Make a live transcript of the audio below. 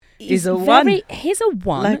He's a one. He's a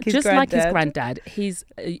one, like his just granddad. like his granddad. He's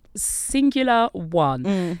a singular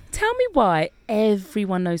one. Tell me why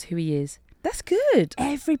everyone knows who he is. That's good.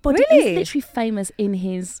 Everybody Really? is literally famous in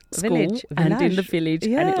his school Village. and in the village.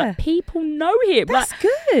 Yeah. And like, people know him. That's like,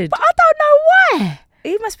 good. But I don't know why.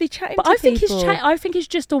 He must be chatting But to I think people. I think he's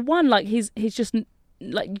just a one. Like he's just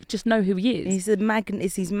like you just know who he is. He's a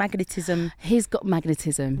it's his magnetism. He's got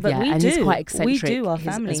magnetism, But we and do. he's quite eccentric. We do, our his-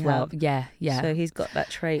 family as well. have. Yeah, yeah. So he's got that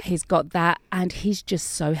trait. He's got that, and he's just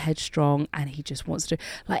so headstrong, and he just wants to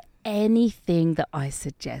like anything that I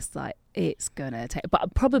suggest. Like it's gonna take,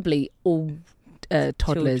 but probably all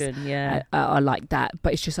toddlers Children, yeah. are like that.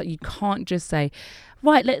 But it's just like you can't just say,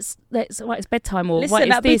 right, let's right, it's bedtime or Listen, right, it's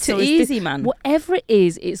that'd be this too or it's easy, this. man. Whatever it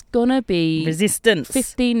is, it's gonna be Resistance.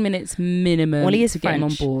 15 minutes minimum. Well, he is to get him on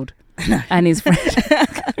French. board. And his French.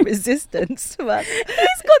 Resistance. But He's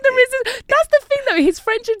got the resistance. That's the thing, though. He's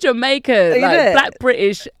French and Jamaican, You like know? Black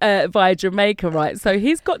British via Jamaica, right? So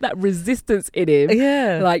he's got that resistance in him.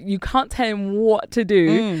 Yeah. Like you can't tell him what to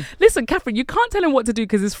do. Listen, Catherine, you can't tell him what to do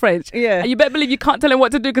because he's French. Yeah. And you better believe you can't tell him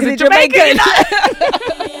what to do because he's he's Jamaican.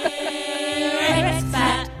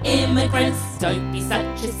 Expat immigrants, don't be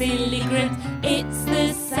such a silly grin. It's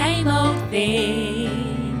the same old thing.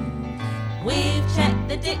 We've checked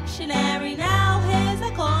the dictionary now. Here's a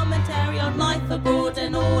commentary on life abroad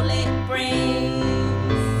and all it brings.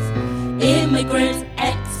 Immigrant,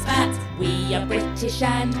 expat, we are British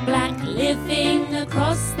and black, living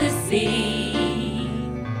across the sea.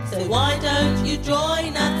 So why don't you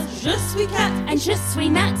join us, Je suis cat And je suis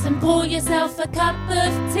Nat, and pour yourself a cup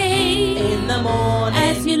of tea in the morning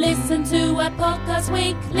as you listen to our podcast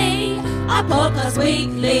weekly. our podcast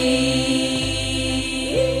weekly.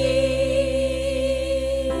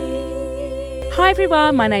 Hi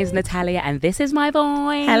everyone, my name's Natalia and this is my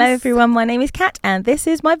voice. Hello, everyone. My name is Kat, and this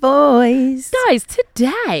is my voice. Guys,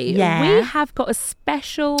 today Yeah. we have got a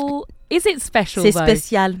special... Is it special C'est though?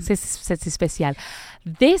 spécial. C'est spécial.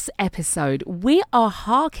 This episode, we are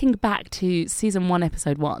harking back to season 1,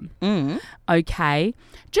 episode 1. Okay.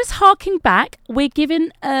 Just harking back, we're giving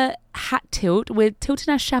a hat tilt. We're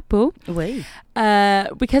tilting our chapeau. Oui.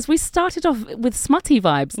 Because we started off with smutty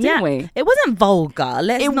vibes, didn't we? It wasn't vulgar.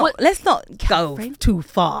 Let's not go Catherine? too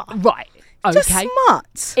far. Right. Okay. Just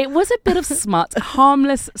smart. It was a bit of smut,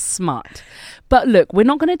 harmless smut. But look, we're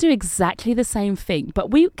not going to do exactly the same thing. But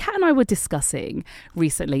Kat and I were discussing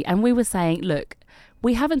recently, and we were saying, look,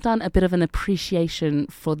 we haven't done a bit of an appreciation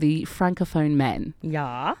for the Francophone men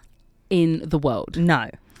Yeah. in the world. No.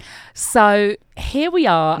 So here we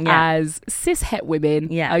are Yeah. as cis het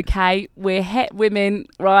women. Yeah. Okay, we're het women,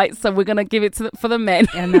 right? So we're going to give it for the men.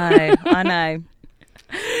 I know. I know.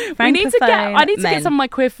 I need to Francophone get men. some of my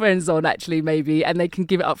queer friends on actually, maybe, and they can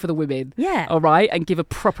give it up for the women. Yeah. All right, and give a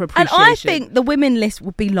proper And appreciation. I think the women list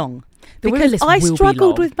would be long. The women Because list I will be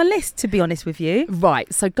struggled long. with my list, to be honest with you.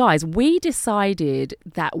 Right. So, guys, we decided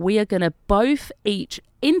that we are going to both each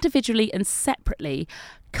individually and separately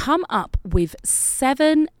come up with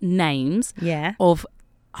 7 names Yeah. of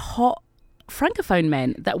hot Francophone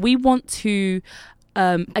men that we want to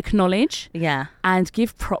acknowledge Yeah. and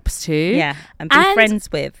give props to. Yeah. And be And- friends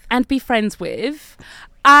with. And be friends with.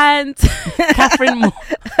 And Catherine Moore.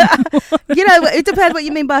 You know, it depends what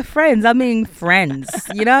you mean by friends. I mean friends.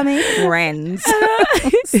 You know what I mean? Friends.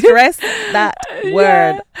 Stress that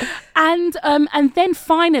word. And then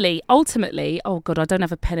finally, ultimately, oh God, I don't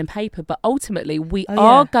have a pen and paper, but ultimately we Oh,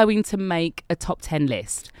 are yeah. going to make a top 10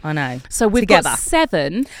 list. I know. So we've Together. got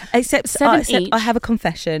 7. Except, Seven except each. I have a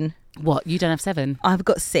confession. What? You don't have 7? I've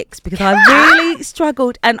got 6 because I really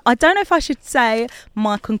struggled. And I don't know if I should say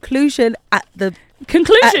my conclusion at the...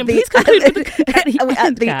 Conclusion. Please conclude with the,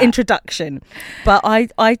 at the introduction. But I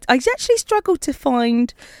actually struggled to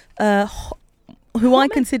find who I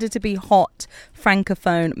consider to be hot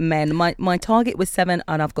Francophone men. My target was 7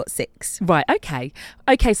 and I've got 6. Right, okay.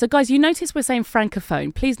 Okay, so guys, you notice we're saying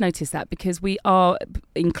Francophone. Please notice that because we are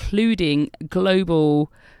including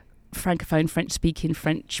global Francophone, French-speaking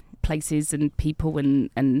French places and people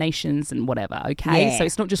and nations and whatever, okay? Yeah. So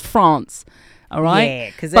it's not just France, all right? Yeah,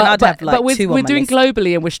 because then I'd have like but we're, 2 on we're my doing list.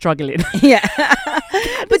 globally and we're struggling. Yeah.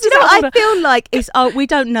 But you know, I feel like it's we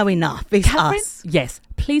don't know enough. It's Catherine? us. Yes,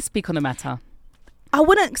 please speak on the matter. I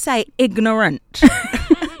wouldn't say ignorant.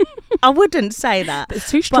 I wouldn't say that. It's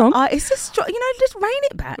too strong. But it's just, just rein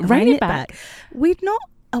it back. Rein it back. We're not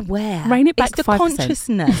aware. Rein it back It's the 5%.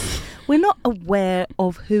 consciousness. We're not aware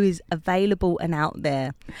of who is available and out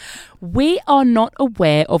there. We are not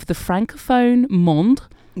aware of the Francophone monde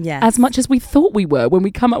Yeah. as much as we thought we were when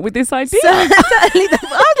we come up with this idea. Certainly, I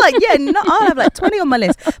was like, yeah, no, I have like 20 on my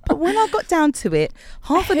list. But when I got down to it,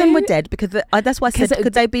 half of them were dead because that's why I said,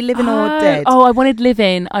 could they be living or dead? Oh, I wanted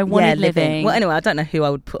living. I wanted living. Well, anyway, I don't know who I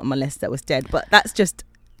would put on my list that was dead, but that's just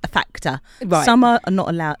a factor. Right. Some are not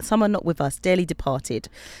allowed, some are not with us, dearly departed,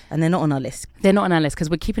 and they're not on our list. They're not on our list because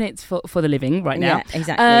we're keeping it for the living right now. Yeah,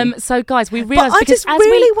 exactly. So, guys, we But realised I because just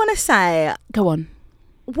really want to say, go on.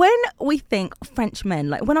 when we think French men,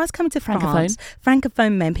 like when I was coming to France,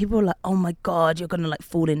 Francophone men, people were like, oh my God, you're going to like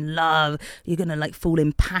fall in love. You're going to like fall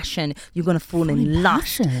in passion. You're going to fall in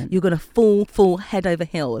lust. You're going to fall head over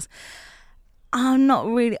heels. I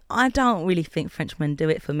don't really think French men do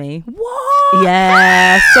it for me. What?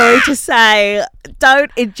 Yeah, sorry to say. Don't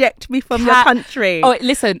eject me from your country. Oh,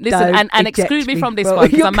 listen, and exclude me from this one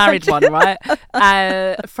because I'm married one, right?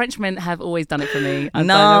 Frenchmen have always done it for me. I don't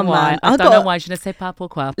know why. I don't know why. Je ne sais pas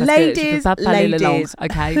pourquoi. Ladies,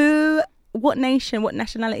 okay. What nation, what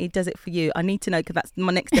nationality does it for you? I need to know because that's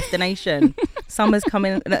my next destination. Summer's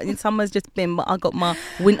coming. Summer's just been. I got my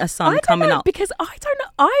winter sun coming up. Because I don't know.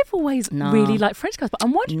 I've always really liked French guys, but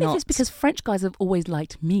I'm wondering if it's because French guys have always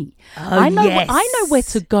liked me. Oh, I know where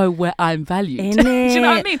to go where I'm valued. Do you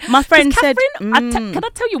know what I mean? My friend said, can I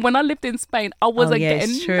tell you, when I lived in Spain, I wasn't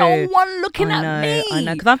getting no one looking at me. I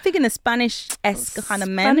know, because I'm thinking of Spanish-esque kind of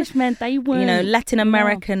men. Spanish men, they were. Latin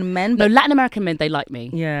American men. No, Latin American men, they like me.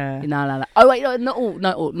 Yeah. No. Oh wait, no,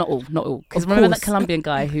 not all. Because remember that Colombian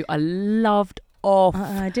guy who I loved off.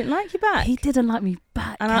 I didn't like you back. He didn't like me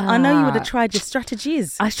back. And I know you would have tried your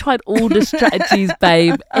strategies. I tried all the strategies,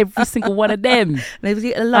 babe. Every single one of them.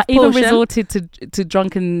 I even resorted to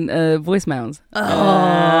drunken voicemails.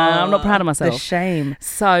 I'm not proud of myself. The shame.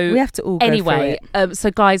 So we have to all go anyway. through it.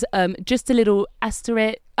 So guys, just a little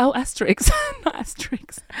asterisk. Oh, asterisks, not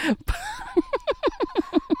asterisks.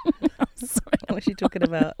 Sorry. What's she talking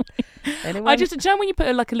about? Anyway. I just when you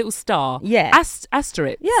put like a little star. Yeah.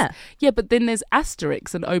 Asterisk. Yeah, but then there's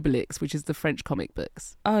Asterix and Obelix, which is the French comic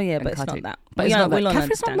books. Oh yeah, but it's not that. But it's not that.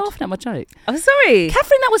 Catherine's not laughing at my joke. I'm sorry.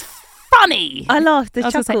 Catherine, that was funny. I laughed. The I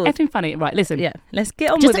was chuckle. going to say, effing funny. Right, listen. Yeah, let's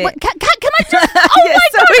get on with it. Can I just... Oh my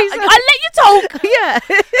God. I let you talk. Yeah.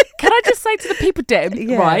 Can I just say to the people, Dem,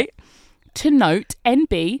 right, to note,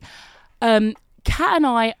 NB, Kat and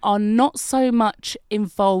I are not so much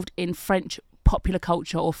involved in French popular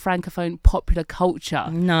culture or Francophone popular culture.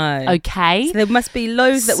 No. Okay? So there must be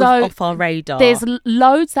loads that were off our radar. There's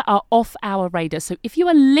loads that are off our radar. So if you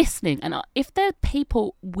are listening and if there are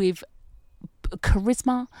people with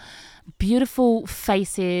charisma, beautiful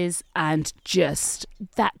faces and just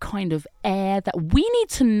that kind of air that we need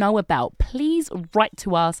to know about, please write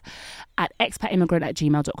to us at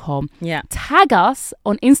expatimmigrant@gmail.com. Yeah. Tag us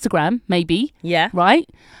on Instagram, maybe. Yeah. Right?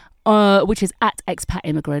 Which is at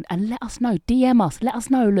expatimmigrant, and let us know. DM us. Let us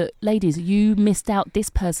know. Look, ladies, you missed out this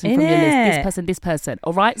person from your list. This person.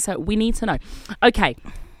 All right? So we need to know. Okay.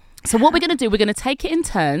 So what we're going to do, we're going to take it in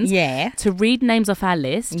turns to read names off our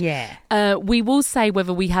list. Yeah. We will say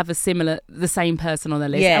whether we have the same person on the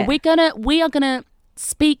list. Yeah. And we are going to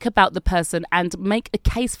speak about the person and make a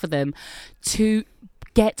case for them to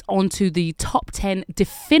get onto the top 10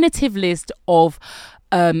 definitive list of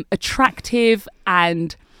attractive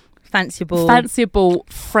and fanciful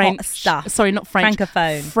French stuff. Sorry, not French.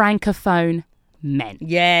 Francophone men.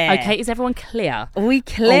 Yeah. Okay, is everyone clear? We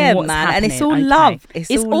clear, man. Happening? And it's all love. It's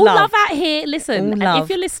all love out here. Listen, and if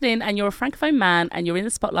you're listening and you're a Francophone man and you're in the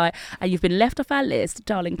spotlight and you've been left off our list,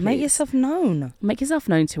 darling, please. Make yourself known. Make yourself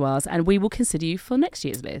known to us and we will consider you for next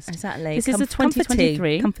year's list. Exactly. This is the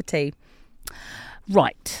 2023. Comforty.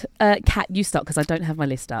 Right. Kat, you start because I don't have my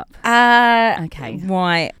list up. Okay.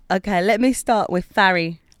 Right. Okay, let me start with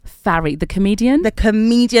Farry, the comedian,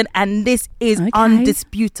 and this is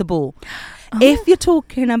undisputable. If you're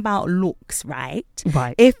talking about looks, right?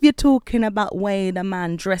 If you're talking about way the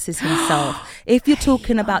man dresses himself, if you're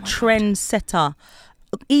talking about trendsetter,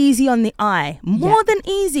 easy on the eye, more than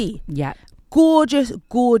easy. Yeah. Gorgeous,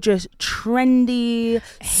 trendy,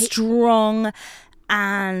 strong,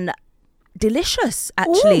 and delicious.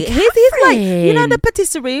 Actually, Ooh, he's like, the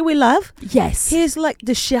patisserie we love. Yes. He's like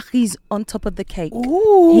the cherries on top of the cake.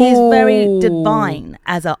 Ooh. He's very divine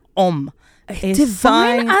as a homme.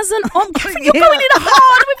 Divine as an You're going in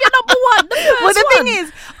hard with your number one. The thing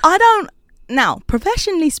is,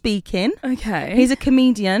 professionally speaking, he's a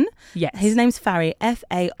comedian. Yes. His name's Farry,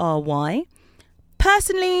 Fary.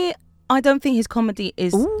 Personally, I don't think his comedy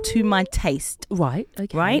is to my taste. Right.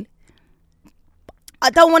 Okay. Right? I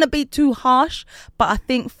don't want to be too harsh, but I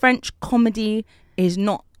think French comedy is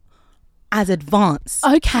not as advanced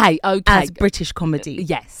Okay. as British comedy.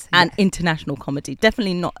 Yes. And international comedy.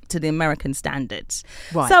 Definitely not to the American standards.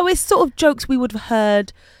 Right. So it's sort of jokes we would have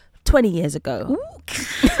heard 20 years ago.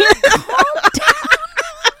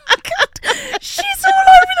 She's all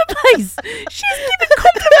over the place. She's giving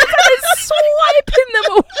compliments and then swiping them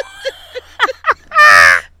all.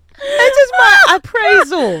 It's just my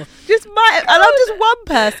appraisal. And I'm just one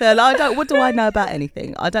person. What do I know about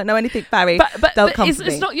anything? I don't know anything, Barry. Don't come for me.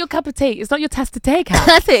 It's not your cup of tea. It's not your tasse de tea, Kat.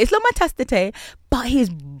 That's it. It's not my tasse de tea. But he's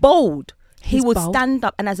bold. He He's will bold. stand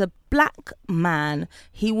up, and as a black man,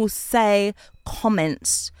 he will say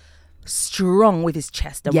comments strong with his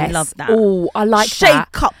chest, and we love that. Oh, I like Shake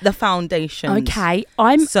that. up the foundation. Okay,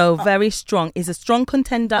 I'm so very strong. He's a strong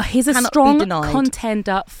contender. He's a Cannot strong be denied.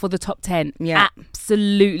 contender for the top 10. Yeah.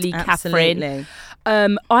 Absolutely, Absolutely.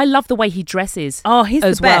 Catherine. I love the way he dresses. Oh, he's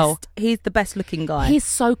as the best. well. He's the best looking guy. He's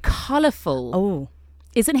so colourful. Oh.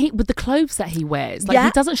 Isn't he? With the clothes that he wears, like Yeah.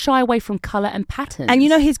 he doesn't shy away from colour and patterns. And you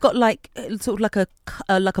know, he's got like sort of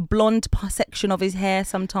like a blonde section of his hair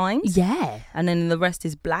sometimes. yeah, And then the rest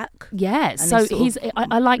is black. yeah. And So he's sort of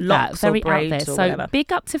I like that. locks or Very out there. braids or So whatever.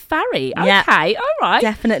 big up to Farry. Yeah. Okay, all right.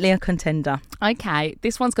 Definitely a contender. Okay,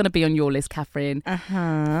 this one's going to be on your list, Catherine.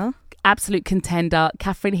 Uh-huh. Absolute contender,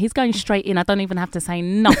 Catherine. He's going straight in. I don't even have to say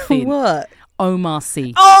nothing. What? Omar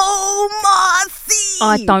Sy. Oh, Marcy!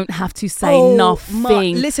 I don't have to say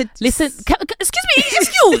nothing. Listen. Excuse me.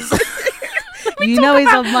 Excuse. You know he's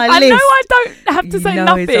on my I list. know I don't have to You say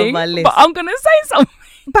know he's nothing, on my list. but I'm going to say something.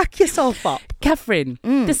 Back yourself up. Catherine,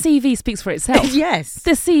 the CV speaks for itself. Yes.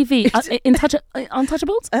 The CV,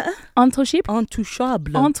 Untouchables?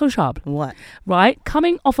 Intouchable. Untouchable. What? Right?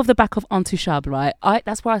 Coming off of the back of Untouchable, right?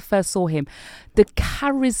 That's where I first saw him. The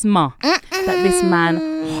charisma that this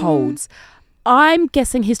man holds. I'm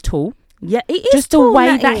guessing he's tall. Yeah, he is Just the tall, way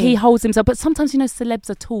Natty. that he holds himself. But sometimes, you know, celebs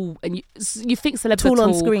are tall and you think celebs Tall are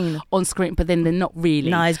on tall screen. on screen, but then they're not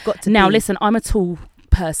really. No, he's got to Now, be. listen, I'm a tall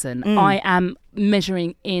person. I am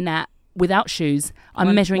measuring in at, without shoes,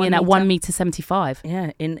 I'm measuring in at 1 meter 75.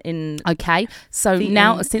 Yeah, in Okay, so Feet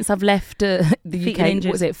now and- since I've left the feet UK, and inches.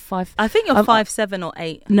 what was it, 5? I think you're 5'7" or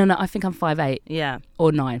 8. No, I think I'm 5'8" Yeah.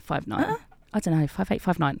 or 5'9". I don't know, 5'8",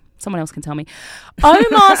 5'9". Someone else can tell me.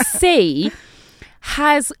 Omar Sy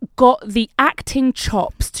has got the acting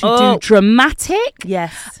chops to do dramatic,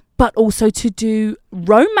 Yes. but also to do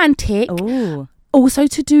romantic, Oh. also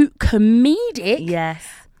to do comedic, Yes.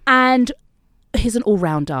 and he's an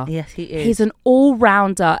all-rounder. Yes, he is. He's an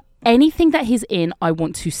all-rounder. Anything that he's in, I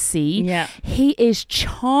want to see. Yeah. He is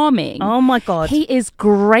charming. Oh my God. He is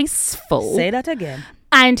graceful. Say that again.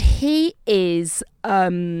 And he is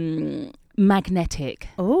magnetic.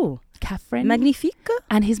 Oh. Catherine. Magnifique?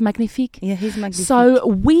 And he's magnifique. Yeah, he's magnifique. So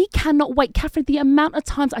we cannot wait. Catherine, the amount of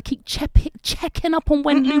times I keep checking up on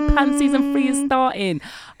when Lupin season 3 is starting.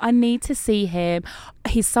 I need to see him.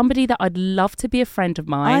 He's somebody that I'd love to be a friend of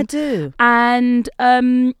mine. I do. And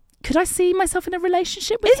could I see myself in a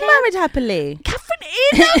relationship with He's him? married happily. Catherine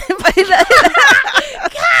is.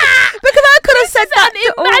 Because I could have said that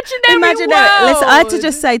to all imaginary Listen, I had to world.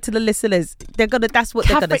 just say to the listeners, that's what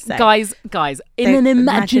they're gonna say. Guys, in an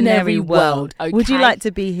imaginary world, okay? Would you like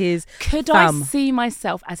to be his Could fam? I see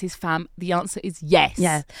myself as his fam? The answer is yes.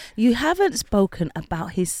 Yeah. You haven't spoken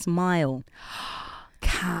about his smile.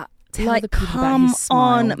 Cat, tell Like, the people about come his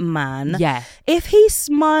smile. on, man. Yeah. If he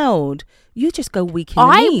smiled, you just go weak in the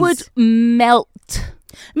I knees. would melt.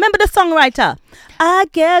 Remember the songwriter? I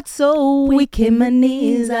get so weak in my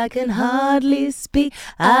knees, I can hardly speak.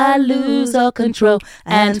 I lose all control,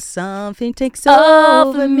 and something takes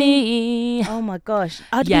over me. Oh my gosh,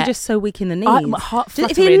 I'd Yeah. be just so weak in the knees. My heart If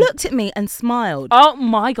he fluttering. looked at me and smiled, Oh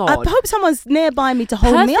my God. I hope someone's nearby me to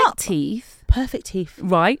hold Perfect me up. teeth. Perfect teeth.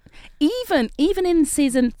 Right. Even in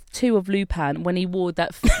season 2 of Lupin, when he wore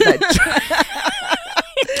that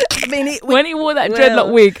I mean, when he wore that well,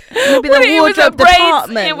 dreadlock wig, maybe when the he was wardrobe at braids,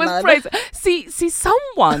 department, it was man. braids. See,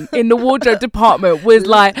 someone in the wardrobe department was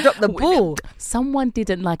like, Drop the ball. Someone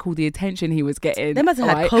didn't like all the attention he was getting. They must have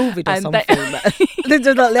right? had COVID or And something. they- Man. They're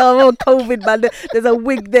just like, oh, COVID, man. There's a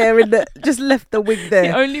wig there just left the wig The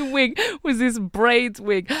there. only wig was this braids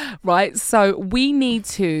wig, right? So we need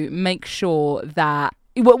to make sure that.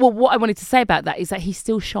 Well, what I wanted to say about that is that he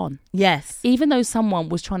still shone, Yes. even though someone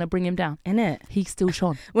was trying to bring him down. Innit? He still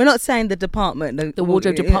shone. We're not saying the department, The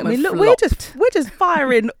wardrobe department look, flopped. we're just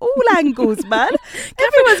firing all angles, man.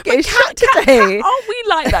 Everyone's getting shot today. Aren't we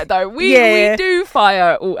like that though? We do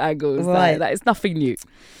fire all angles. Right. That is nothing new.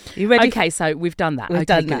 You ready? Okay, so we've done that. We've okay,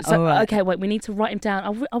 done good. that, So, all right. okay, wait, we need to write him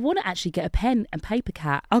down. I want to actually get a pen and paper,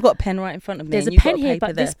 Cat. I've got a pen right in front of me. There's a and you've pen got here, paper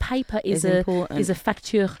but there. this paper It's is a important.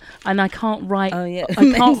 facture, and I can't write. Oh, yeah.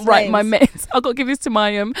 I can't write my names. meds. I've got to give this to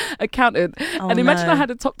my accountant. Oh, and imagine no. I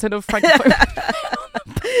had a top 10 of Francophone.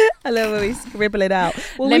 I love when we scribble it out.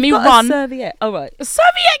 Well, Let we've me got run. a serviette. All right.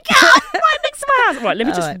 Soviet cat right next to my house. Right, let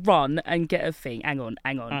me just All right. run and get a thing. Hang on.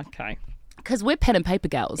 Okay. Because we're pen and paper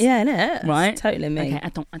girls. Yeah, innit? Right? It's totally me. Okay,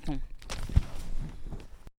 attends.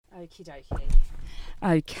 Okie dokie.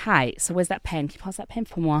 Okay, so where's that pen? Can you pass that pen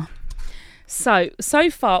for moi? So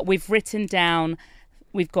far we've written down,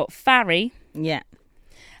 we've got Farry Yeah.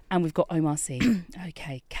 and we've got Omar Sy.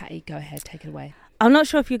 Okay, Catty, go ahead, take it away. I'm not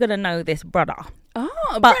sure if you're going to know this brother.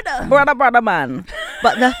 Oh, But brother man.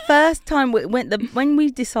 But the first time when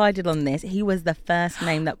we decided on this, he was the first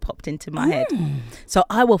name that popped into my head. So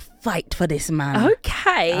I will fight for this man.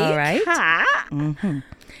 Okay. All right. Cat.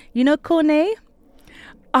 You know Cornet?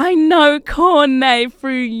 I know Cornet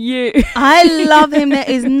through you. I love him. There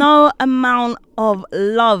is no amount of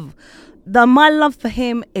love. My love for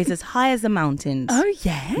him is as high as the mountains. Oh,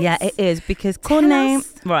 yes? Yeah, it is, because Tell Cornet,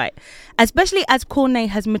 us. right, especially as Cornet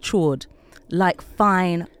has matured, like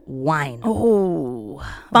fine wine. Oh.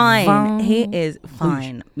 Fine. He is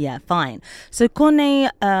fine. Yeah, fine. So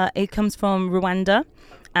Cornet, it comes from Rwanda.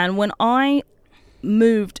 And when I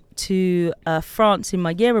moved to France in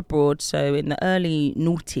my year abroad, so in the early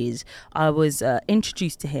noughties, I was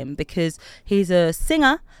introduced to him because he's a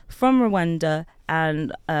singer from Rwanda,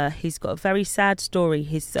 and he's got a very sad story.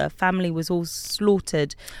 His family was all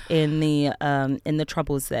slaughtered in the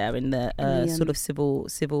troubles there, in the sort of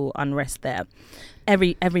civil unrest there.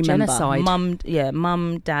 Every Genocide. member,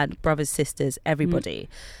 mum, dad, brothers, sisters, everybody.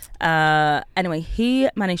 Anyway, he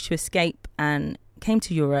managed to escape and came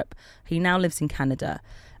to Europe. He now lives in Canada,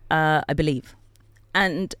 I believe.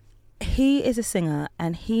 And he is a singer,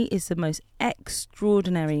 and he is the most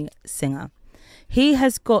extraordinary singer. He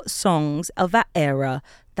has got songs of that era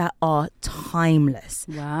that are timeless.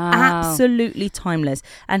 Wow. Absolutely timeless.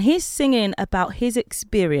 And he's singing about his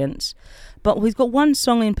experience, but he's got one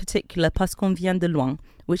song in particular, Parce qu'on vient de loin,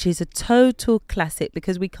 which is a total classic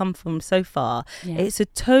because we come from so far. Yeah. It's a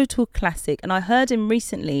total classic. And I heard him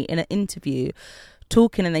recently in an interview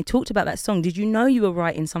talking, and they talked about that song. Did you know you were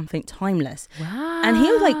writing something timeless? Wow. And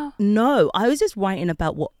he was like, no, I was just writing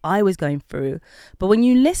about what I was going through. But when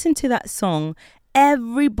you listen to that song,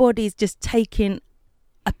 everybody's just taking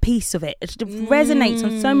a piece of it. It resonates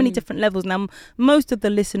on so many different levels. Now, most of the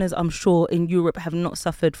listeners, I'm sure, in Europe have not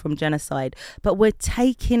suffered from genocide, but we're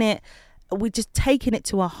just taking it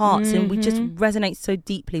to our hearts, and we just resonate so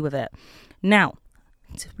deeply with it. Now,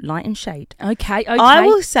 to lighten shade. Okay. I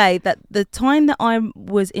will say that the time that I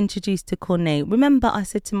was introduced to Cornet, remember I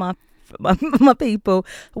said to my people,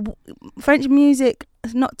 French music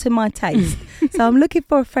is not to my taste. So I'm looking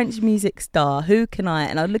for a French music star. Who can I?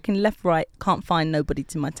 And I was looking left, right, can't find nobody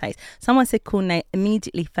to my taste. Someone said Cornet,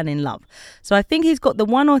 immediately fell in love. So I think he's got the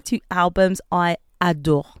 1 or 2 albums I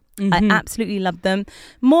adore. I absolutely love them.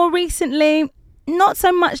 More recently, not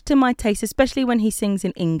so much to my taste, especially when he sings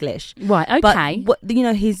in English. Right, okay. But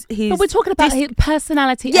his But we're talking about his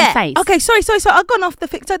personality and face. Okay, sorry. I've gone off the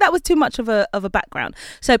so that was too much of a background.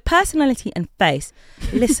 So personality and face.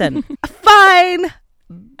 Listen, a fine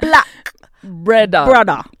black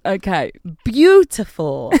brother. Okay.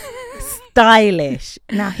 Beautiful, stylish.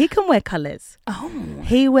 Now he can wear colours. Oh.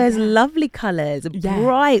 He wears lovely colours, Yeah.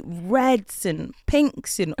 bright reds and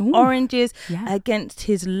pinks and oranges Yeah. against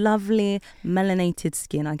his lovely melanated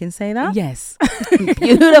skin. I can say that. Yes.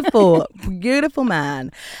 Beautiful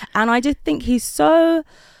man. And I just think he's so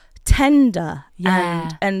tender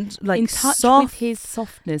and like in touch soft with his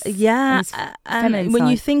softness. yeah, and his and feminine when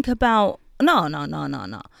you side. think about no,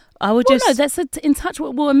 I would Well, just no, that's in touch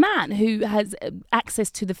with a man who has access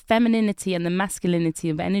to the femininity and the masculinity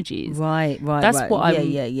of energies. right. That's right. what I'm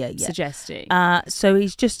yeah. suggesting. So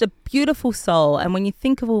he's just a beautiful soul, and when you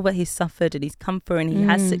think of all that he's suffered and he's come through, and he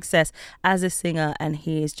has success as a singer, and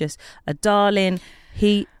he is just a darling.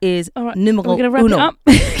 He is All right, numero we're going to wrap uno. it up.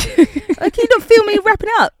 Okay, you don't feel me wrapping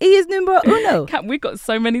it up. He is numero uno. Kat, we've got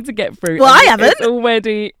so many to get through. Well, I haven't. It's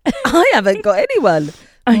already... I haven't got anyone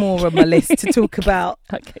more on my list to talk about.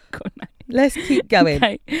 Okay, cool. Let's keep going.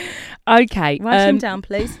 Okay. Write him down,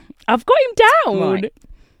 please. I've got him down. Right.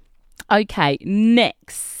 Okay,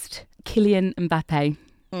 next. Kylian Mbappe.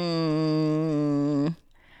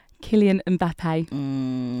 Kylian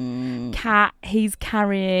Mbappe. Cat, he's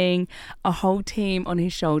carrying a whole team on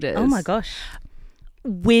his shoulders. Oh my gosh.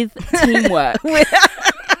 With teamwork. With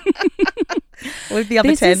the other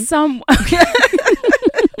This 10. is some...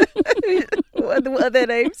 What are their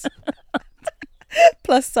names?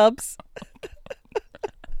 Plus subs.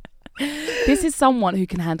 This is someone who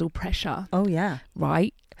can handle pressure, Oh, yeah.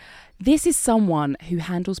 right? This is someone who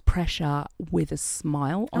handles pressure with a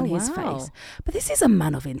smile on his face. But this is a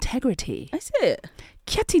man of integrity. Is it?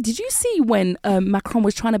 Kitty, did you see when Macron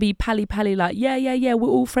was trying to be pally, like, yeah, we're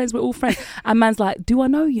all friends. And man's like, do I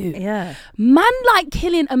know you? Yeah. Man like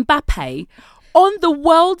Kylian Mbappe on the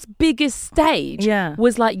world's biggest stage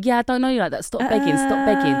was like, yeah, I don't know you like that. Stop begging.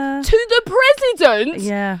 To the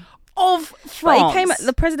president of France. But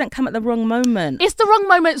the president came at the wrong moment. It's the wrong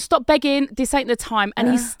moment. Stop begging. This ain't the time. And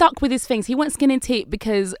he's stuck with his things. He went skin and teeth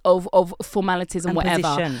because of formalities and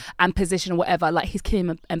whatever. Position and whatever. Like he's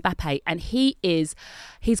Kylian Mbappe. And he's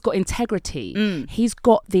got integrity. He's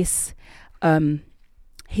got this...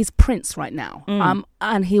 he's prince right now,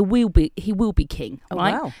 and he will be king,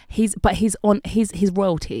 right? Wow. He's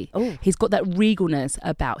royalty. Oh. He's got that regalness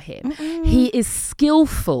about him. He is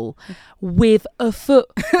skillful with a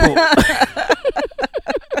football.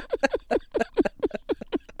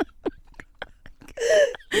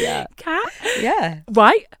 Cat? Yeah.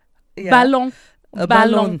 Right? Yeah. Ballon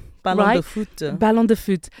right? de foot. Ballon de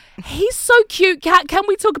foot. He's so cute, Cat. Can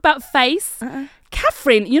we talk about face?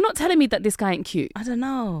 Catherine, you're not telling me that this guy ain't cute. I don't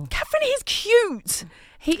know. Catherine, he's cute.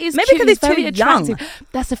 He is maybe cute. because he's very too attractive. young.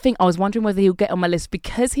 That's the thing. I was wondering whether he'll get on my list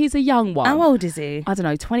because he's a young one. How old is he? I don't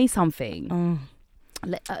know, 20-something.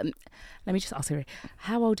 Let me just ask Siri.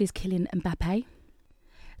 How old is Kylian Mbappe?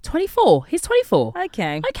 24. He's 24.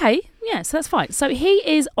 Okay. Yeah, so that's fine. So he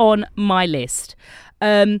is on my list.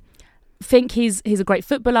 Think he's a great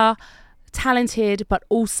footballer, talented, but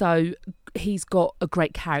also he's got a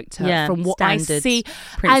great character from what I see.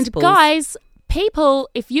 Principles. And guys, people,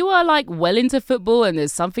 if you are like well into football and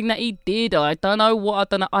there's something that he did, I don't know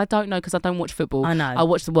because I don't watch football. I know. I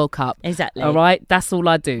watch the World Cup. Exactly. All right, that's all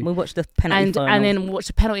I do. We watch the penalty final. And then watch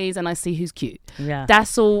the penalties and I see who's cute. Yeah.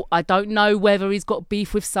 That's all. I don't know whether he's got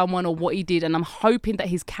beef with someone or what he did, and I'm hoping that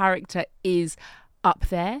his character is up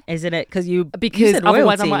there, isn't it? Because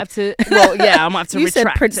otherwise royalty. I might have to. Well, yeah, I might have to You retract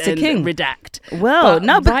said Prince to and King. redact. Well,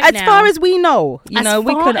 but right as far as we know, we can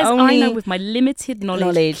only. I know with my limited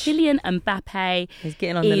knowledge. Kylian Mbappe is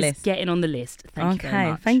getting on the list. Getting on the list. Thank you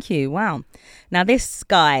very much. Thank you. Wow. Now this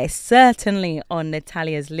guy certainly on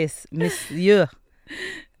Natalia's list, Monsieur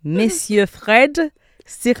Fred.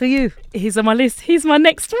 Sérieux. He's on my list. He's my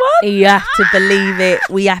next one. You have to believe it.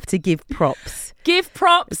 We have to give props. Give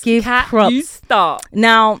props. Kat, props. You start.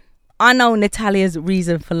 Now, I know Natalia's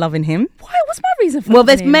reason for loving him. Why? What's my reason for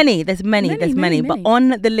loving him? There's many. But on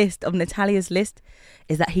the list of Natalia's list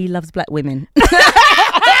is that he loves black women.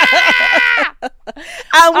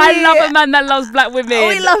 I love a man that loves black women.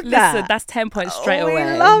 We love that. Listen, that's 10 points straight away.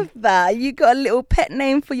 We love that. You got a little pet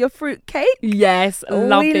name for your fruit cake? Yes,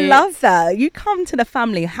 love it. We love that. You come to the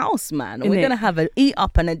family house, man. We're going to have an eat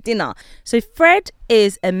up and a dinner. So Fred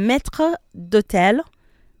is a maître d'hôtel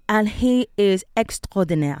and he is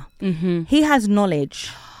extraordinaire. Mm-hmm. He has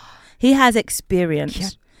knowledge. He has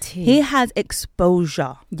experience. He has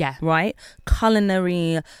exposure. Yeah. Right?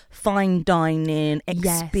 Culinary, fine dining,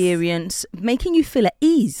 experience, making you feel at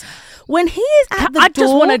ease. When he is at the door... I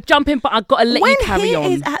just want to jump in, but I've got to let you carry on.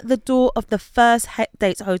 When he is at the door of the First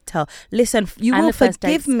Dates Hotel, listen, you will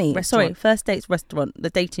forgive me. Sorry, First Dates Restaurant, the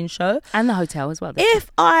dating show. And the hotel as well.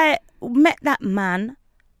 If I met that man,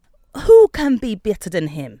 who can be better than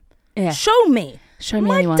him? Yeah. Show me.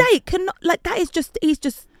 My anyone. date cannot, like, that is just, he's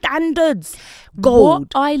just standards.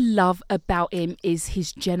 Gold. What I love about him is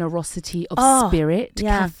his generosity of spirit,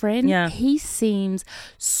 Catherine. Yeah. He seems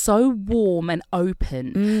so warm and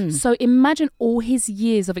open. So imagine all his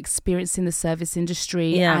years of experience in the service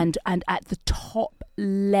industry and at the top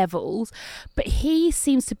levels, but he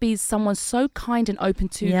seems to be someone so kind and open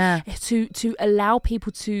to allow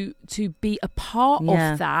people to be a part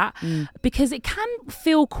of that, because it can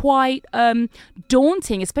feel quite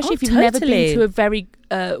daunting, especially if you've never been to a very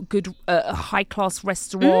good high class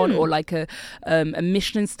restaurant or like a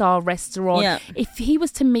Michelin star restaurant. If he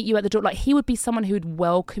was to meet you at the door, like, he would be someone who would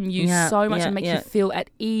welcome you so much and make you feel at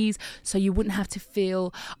ease, so you wouldn't have to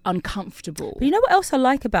feel uncomfortable. But you know what else I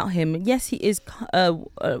like about him? Yes, he is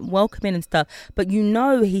welcoming and stuff, but you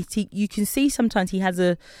know, you can see sometimes he has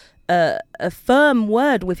a firm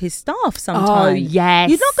word with his staff sometimes. Oh, yes.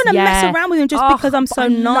 You're not going to mess around with him just because I'm so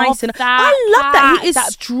nice. And I love that. He is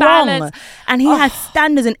strong. Balance. And he has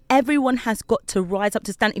standards, and everyone has got to rise up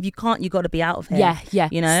to stand. If you can't, you got to be out of here. Yeah.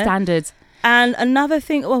 You know? Standards. And another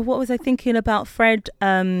thing, what was I thinking about Fred?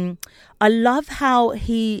 I love how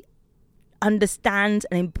he understands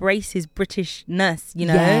and embraces Britishness, you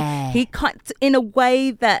know. Yeah. He cuts in a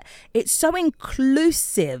way that it's so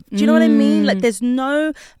inclusive. Do you know what I mean? Like there's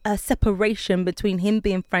no separation between him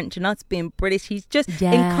being French and us being British. He's just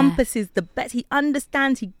encompasses the best. He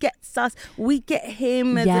understands, he gets us, we get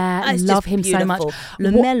him. I love him so much. Le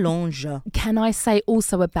mélange. Can I say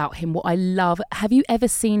also about him what I love? Have you ever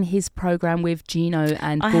seen his program with Gino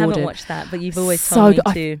and Gordon? I haven't watched that, but you've always told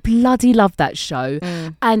me to. I bloody love that show.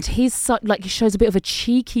 And he's like, he shows a bit of a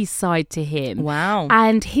cheeky side to him. Wow.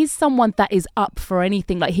 And he's someone that is up for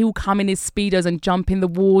anything. Like he will come in his Speedos and jump in the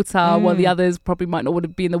water while the others probably might not want to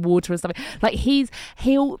be in the water and stuff. Like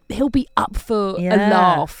he'll be up for a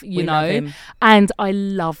laugh, you know. And I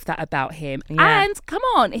love that about him. Yeah. And come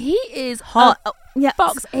on, he is hot.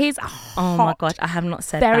 Fox is hot. Oh my gosh, I have not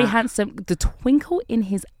said very that. handsome. The twinkle in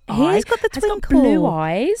his eye. He's got the twinkle. He's got blue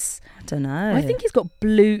eyes. I don't know. I think he's got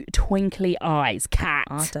blue twinkly eyes. Cat.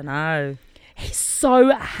 I don't know. He's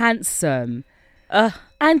so handsome.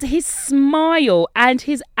 And his smile and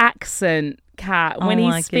his accent, Cat, when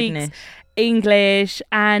he speaks English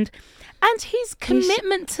and his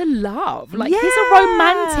commitment to love. Like he's a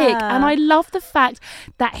romantic, and I love the fact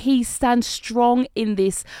that he stands strong in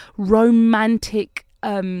this romantic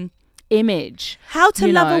image. How to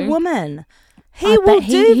love a woman. He will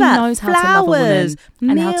do that. He knows how Flowers, to love a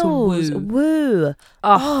woman and meals, how to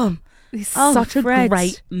woo. He's such a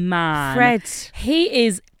great man. Fred. He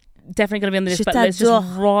is definitely going to be on the list, but let's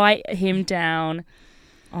just write him down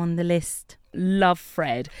on the list. Love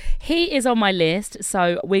Fred. He is on my list,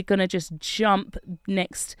 so we're going to just jump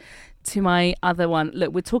next to my other one.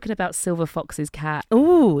 Look, we're talking about Silver Fox's cat.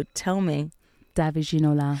 Ooh, tell me. David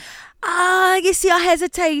Ginola. You see, I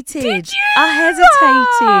hesitated. Did you? I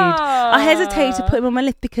hesitated to put him on my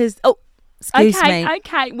list because, excuse me.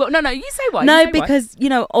 Okay. Well, no, you say why. No, because, you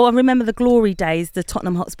know, I remember the glory days, the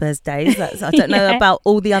Tottenham Hotspurs days. I don't know about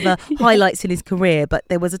all the other highlights in his career, but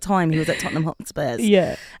there was a time he was at Tottenham Hotspurs.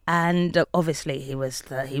 Yeah. And obviously he was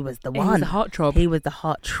the one. He was the heartthrob. He was the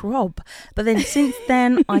heartthrob. But then since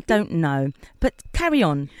then, I don't know. But carry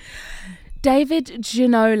on. David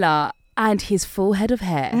Ginola and his full head of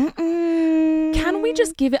hair. Can we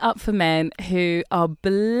just give it up for men who are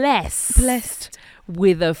blessed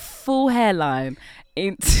with a full hairline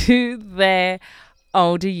into their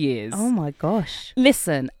older years? Oh my gosh.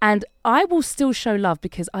 Listen, and I will still show love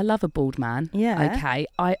because I love a bald man. Yeah. Okay.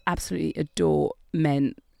 I absolutely adore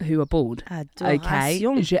men who are bald. Okay.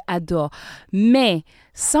 Je adore. Mais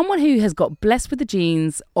someone who has got blessed with the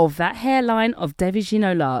genes of that hairline of David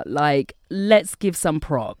Ginola, like, let's give some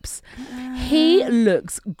props. He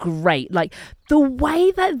looks great. Like, the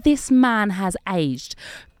way that this man has aged,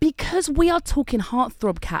 because we are talking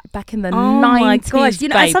heartthrob cat back in the 90s. Oh my gosh. You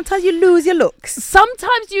know, sometimes you lose your looks.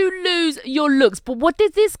 Sometimes you lose your looks. But what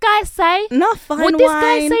did this guy say? No, fine What did this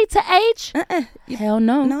guy say to age? Hell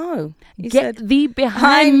no. No. Get thee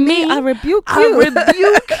behind me. I rebuke you. I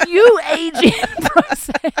rebuke you, aging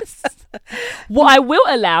process. What I will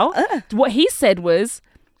allow, what he said was,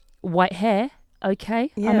 white hair. Okay,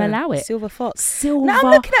 I'm allow it. Silver Fox. Silver. Now I'm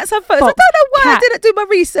looking at some photos. I don't know why I didn't do my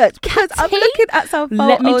research because I'm looking at some photos.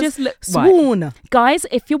 Let me just look. Sworn. Right. Guys,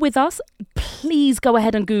 if you're with us, please go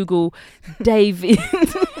ahead and Google David.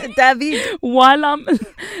 David. While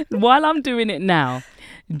I'm doing it now,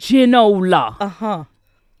 Ginola.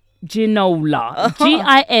 Ginola.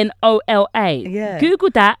 Ginola. Yeah. Google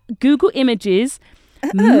that. Google images.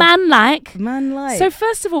 Man-like. So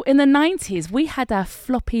first of all, in the 90s, we had our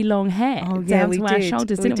floppy long hair down to our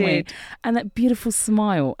shoulders, didn't we? And that beautiful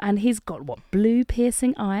smile. And he's got, blue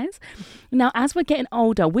piercing eyes. Now, as we're getting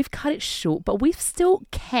older, we've cut it short, but we've still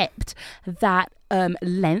kept that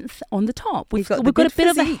length on the top. We've got a bit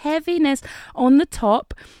of a heaviness on the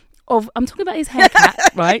top. I'm talking about his haircut,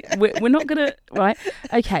 right? We're not going to, right?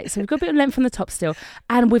 Okay, so we've got a bit of length from the top still.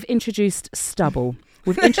 And we've introduced stubble.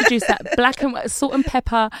 We've introduced that black and salt and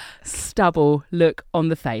pepper stubble look on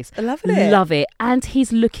the face. I love it. Love it. And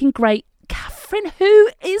he's looking great. Catherine, who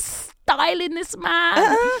is styling this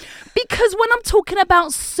man? Because when I'm talking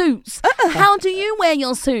about suits, how do you wear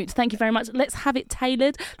your suit? Thank you very much. Let's have it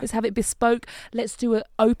tailored. Let's have it bespoke. Let's do an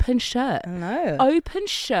open shirt. No. Open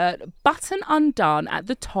shirt, button undone at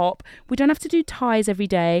the top. We don't have to do ties every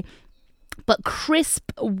day. But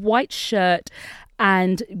crisp white shirt,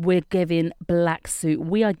 and we're giving black suit.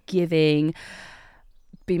 We are giving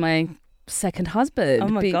be my second husband. Oh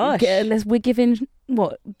my gosh. We're giving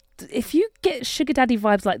what? If you get sugar daddy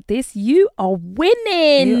vibes like this, you are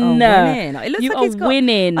winning. You are winning. It looks you like are he's got,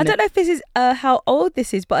 winning. I don't know if this is how old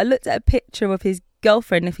this is, but I looked at a picture of his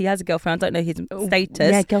girlfriend. If he has a girlfriend, I don't know his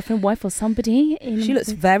status. Yeah, girlfriend, wife, or somebody. She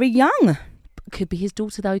looks very young. Could be his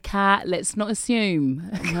daughter though, Kat. Let's not assume.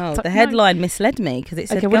 No, the headline misled me because it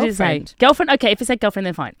said What did it say? girlfriend. Girlfriend? Okay, if it said girlfriend,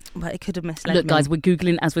 then fine. But it could have misled Look, me. guys, we're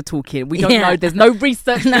Googling as we're talking. We don't know. There's no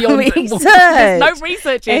research No beyond research. There's no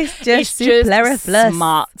research. It's just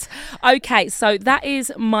smart. Okay, so that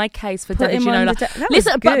is my case for Put David him on Ginola. the that was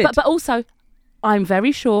Listen, good. but also, I'm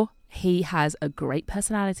very sure he has a great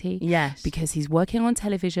personality. Yes. Because he's working on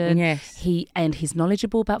television. Yes. He's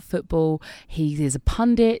knowledgeable about football. He is a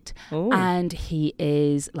pundit. Ooh. And he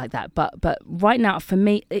is like that. But right now, for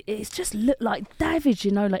me, it's just looked like David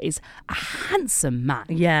Ginola is a handsome man.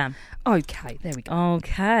 Yeah. Okay, there we go.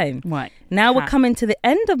 Okay. Right. Now we're coming to the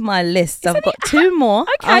end of my list. I've got two more.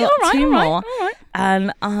 Okay, I've got all right, two all right, more. all right.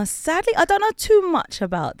 And sadly, I don't know too much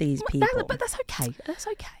about these people. But that's okay. That's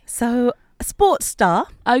okay. So, a sports star,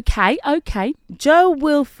 Okay. Joe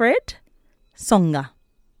Wilfred Songa.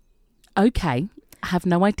 Okay. I have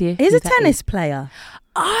no idea. He's who a that tennis is. player.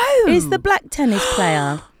 Oh. He's the black tennis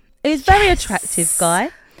player. He's very attractive guy.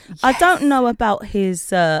 I don't know about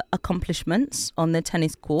his accomplishments on the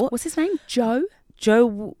tennis court. What's his name? Joe?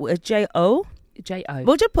 Joe, J-O. J-O.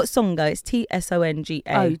 We'll just put Songa. It's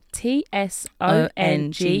T-S-O-N-G-A. Oh,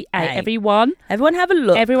 T-S-O-N-G-A. Everyone have a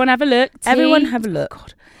look. have a look. Everyone have a look.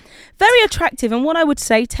 God. Very attractive. And what I would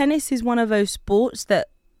say, tennis is one of those sports that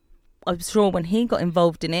I'm sure when he got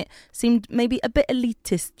involved in it seemed maybe a bit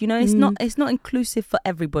elitist. You know, it's not inclusive for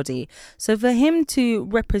everybody. So for him to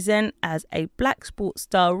represent as a black sports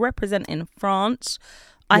star representing France,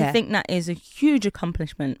 I think that is a huge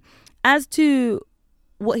accomplishment. As to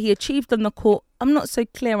what he achieved on the court, I'm not so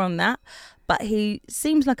clear on that. But he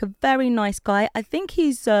seems like a very nice guy. I think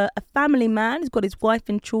he's a family man. He's got his wife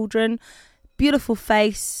and children. Beautiful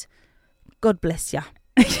face. God bless ya.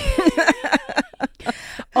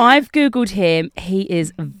 I've Googled him. He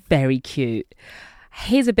is very cute.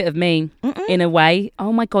 He's a bit of me in a way.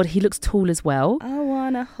 Oh my God, he looks tall as well. I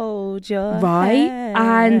want to hold your Right.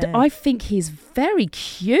 hand. And I think he's very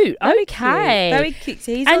cute. Very okay. cute. Very cute.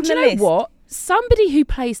 So he's and on do the you know list. what? Somebody who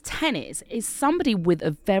plays tennis is somebody with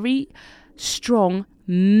a very strong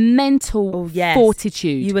mental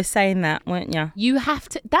fortitude. You were saying that, weren't you? You have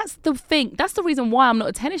to. That's the thing. That's the reason why I'm not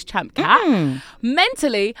a tennis champ, Kat.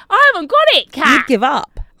 Mentally, I haven't got it, Kat. You'd give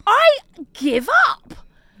up. I give up.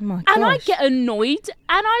 Oh my And I gosh. get annoyed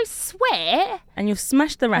and I swear. And you'll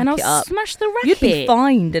smash the racket And I'll up. smash the racket. You'd be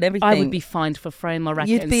fined and everything. I would be fined for throwing my racket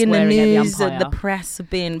You'd and be in the swearing at news the and umpire. the press of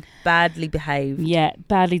being badly behaved. Yeah,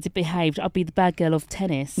 badly behaved. I'll be the bad girl of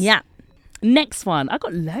tennis. Yeah. Next one. I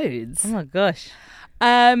got loads. Oh my gosh.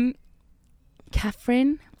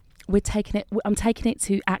 Catherine, I'm taking it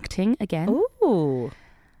to acting again. Ooh.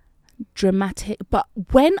 Dramatic. But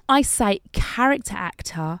when I say character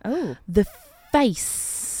actor, Oh. the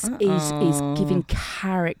face is giving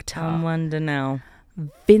character. I wonder now.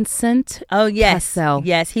 Vincent. Oh, yes. Cassel.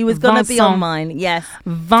 Yes, he was going to be on Vincent. mine. Yes.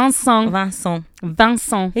 Vincent.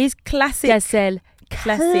 Vincent. He's classic. Cassel.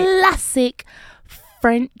 Classic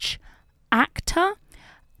French actor.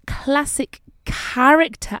 Classic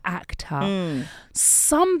character actor.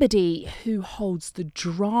 Somebody who holds the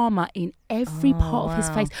drama in every part of his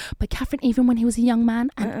face. But Catherine, even when he was a young man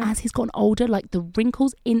and as he's gotten older, like the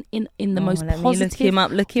wrinkles in the most let me positive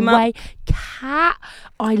look him way. up. Cat,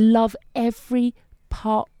 I love every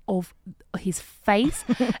part of his face.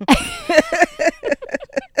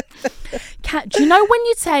 Cat, do you know when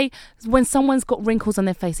you say when someone's got wrinkles on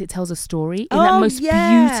their face, it tells a story in that most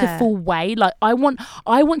beautiful way? Like I want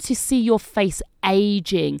to see your face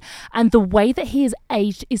aging, and the way that he is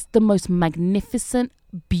aged is the most magnificent,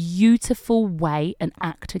 beautiful way an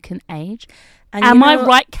actor can age. And Am I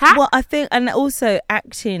right, Kat? Well, I think, and also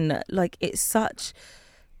acting, like it's such,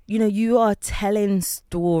 you are telling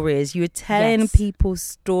stories. You're telling people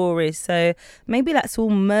stories. So maybe that's all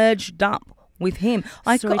merged up with him.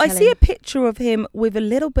 I see a picture of him with a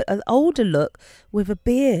little bit of older look with a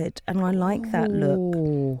beard, and I like that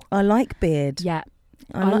look. I like beard. Yeah.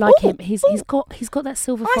 I like him. He's got that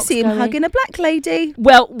silver fox. I see him going. hugging a black lady.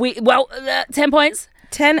 10 points.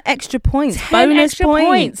 10 extra points. 10 bonus extra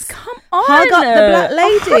points. Come on. Hug up the black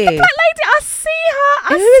lady. Hug the black lady. I see her.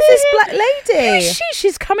 Who is this black lady? Who is she?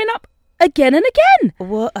 She's coming up again and again.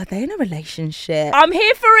 What, are they in a relationship? I'm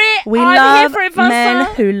here for it. We I'm love here for it, men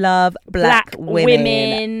Vincent. who love black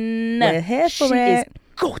women. We're here for she it. Is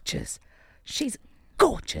gorgeous. She's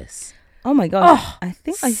gorgeous. Oh my gosh. Oh, I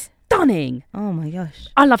think stunning. Oh my gosh.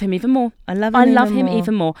 I love him even more. I love him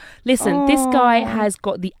even more. Listen, this guy has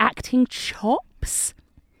got the acting chops.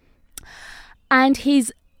 And do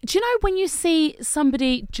you know when you see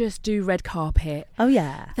somebody just do red carpet? Oh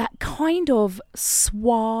yeah. That kind of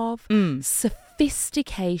suave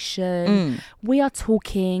sophistication. We are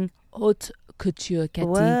talking haute couture, Cathy.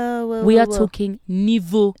 Whoa, We are talking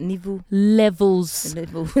niveau. Levels.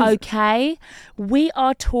 Okay? We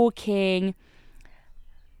are talking...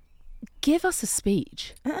 Give us a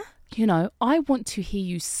speech. You know, I want to hear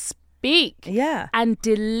you speak and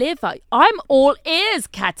deliver. I'm all ears,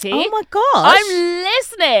 Catty. Oh my gosh. I'm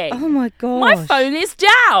listening. Oh my gosh. My phone is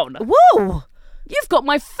down. Whoa. You've got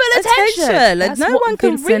my full attention. That's no what one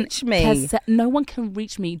can Vincent reach me. No one can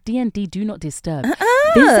reach me. D&D, do not disturb.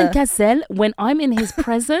 Vincent Cassel, when I'm in his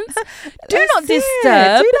presence, do not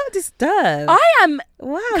disturb. Do not disturb. I am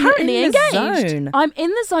currently in the engaged. zone. I'm in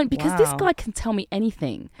the zone because this guy can tell me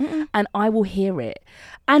anything and I will hear it.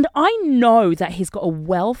 And I know that he's got a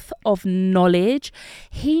wealth of knowledge.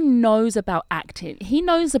 He knows about acting. He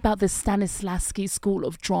knows about the Stanislavski School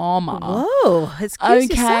of Drama. Whoa, excuse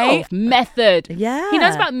yourself. Method. Yeah. He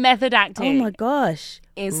knows about method acting. Oh my gosh.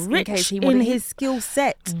 Is rich in, case he in his skill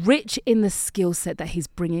set. Rich in the skill set that he's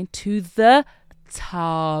bringing to the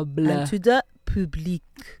table. And to the public.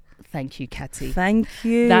 Thank you, Catty. Thank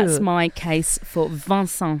you. That's my case for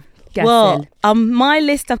Vincent Cassel. Well, my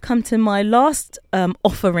list, I've come to my last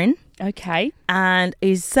offering. Okay. And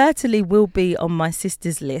he certainly will be on my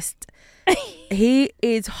sister's list. He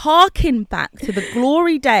is harking back to the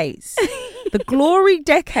glory days, the glory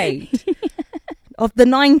decade of the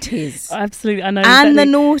 90s. Absolutely, I know. And the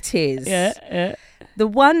noughties. Yeah. The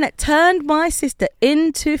one that turned my sister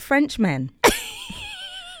into Frenchmen.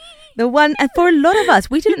 The one, and for a lot of us,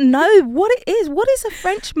 we didn't know what it is. What is a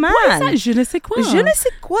French man? What is that? Je ne sais quoi. Je ne sais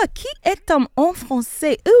quoi. Qui est homme en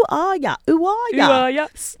français? Où are ya? Où are ya?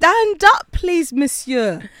 Stand up, please,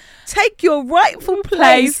 monsieur. Take your rightful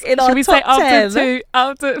place in our Should we top say after 10? two,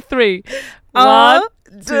 after three? Un,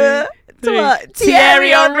 1, 2, deux, 3. trois.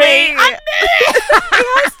 Thierry Henry.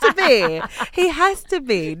 He has to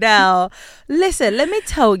be. Now, listen, let me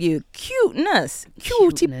tell you, cuteness.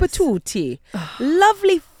 Cutie patootie.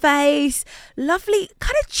 Lovely face, lovely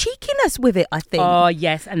kind of cheekiness with it, I think. Oh,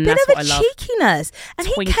 yes, and Bit that's of what a I love. cheekiness. And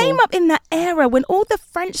Twinkle. he came up in that era when all the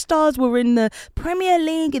French stars were in the Premier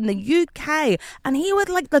League in the UK, and he was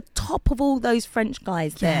like the top of all those French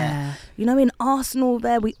guys there. You know, in Arsenal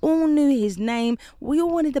there, we all knew his name. We all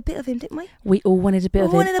wanted a bit of him, didn't we? We all wanted a bit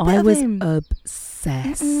of him. I was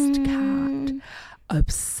obsessed, Kat.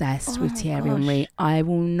 Obsessed with Thierry Henry. I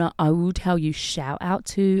will tell you, shout out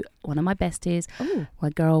to one of my besties, my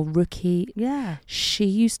girl Rookie. Yeah. She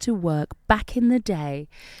used to work back in the day.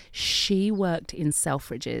 She worked in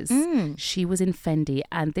Selfridges. She was in Fendi,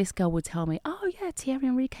 and this girl would tell me, "Oh yeah, Thierry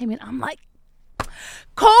Henry came in." I'm like,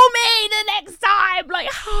 call me the next time. Like,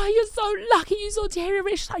 oh, you're so lucky you saw Thierry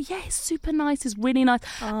Henry. She's like, yeah, he's super nice. He's really nice.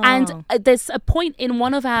 Oh. And there's a point in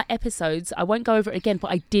one of our episodes, I won't go over it again,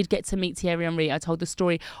 but I did get to meet Thierry Henry. I told the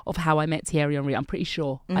story of how I met Thierry Henry. I'm pretty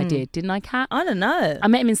sure I did. Didn't I, Kat? I don't know. I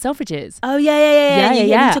met him in Selfridges. Oh, yeah.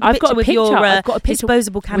 Yeah. I've got a picture I've got a picture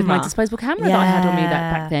disposable camera. with my disposable camera that I had on me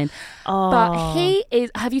back then. Oh. But he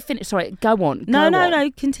is... Have you finished? Sorry, go on. No,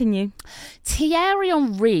 continue. Thierry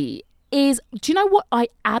Henry is, do you know what I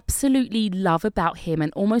absolutely love about him,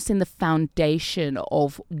 and almost in the foundation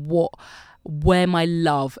of where my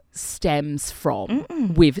love stems from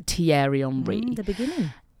with Thierry Henry, The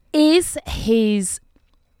beginning, is his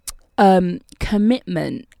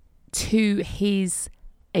commitment to his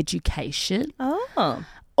education,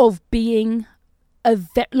 of being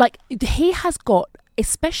he has got,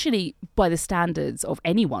 especially by the standards of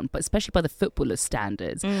anyone, but especially by the footballer's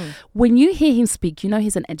standards, when you hear him speak, you know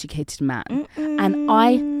he's an educated man. And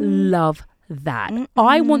I love that.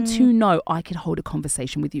 I want to know I could hold a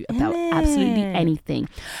conversation with you about absolutely anything.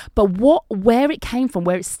 But where it came from,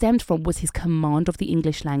 where it stemmed from, was his command of the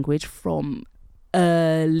English language from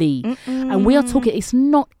early. And we are talking, it's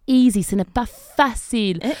not easy, ce n'est pas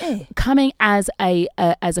facile. Coming as a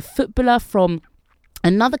footballer from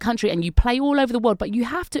another country, and you play all over the world, but you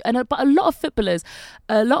have to, but a lot of footballers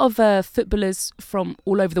from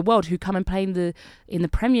all over the world who come and play in the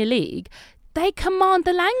Premier League, they command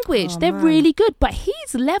the language. They're really good, but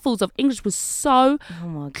his levels of English was so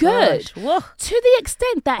good to the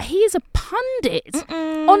extent that he is a pundit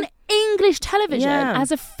on English television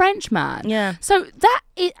as a Frenchman. Yeah. So that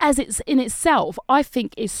as it's in itself, I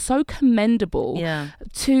think is so commendable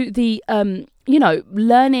to the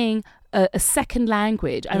learning a second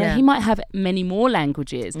language. I mean, Yeah. he might have many more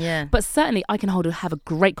languages, Yeah. but certainly I can have a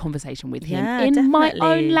great conversation with him Yeah, in my definitely.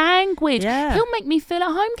 own language. Yeah. He'll make me feel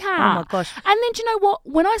at home, Kat. Oh my gosh. And then do you know what?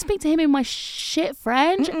 When I speak to him in my shit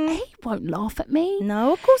French, he won't laugh at me.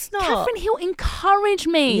 No, of course not. Catherine, he'll encourage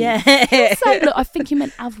me. Yeah. He'll say, look, I think you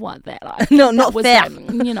meant avoir there. Like, No, that not was, faire.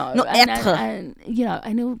 you know, Not and, être. and you know,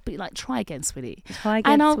 and he'll be like, try again, sweetie. Try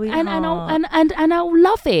again, and I'll sweetheart. and I'll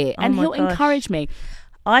love it, Oh and my he'll gosh. encourage me.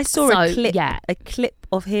 I saw So, a clip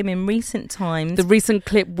of him in recent times The recent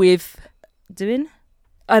clip with doing.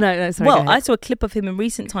 oh no, sorry. Well, go I ahead. saw a clip of him in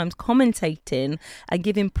recent times commentating and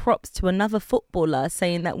giving props to another footballer,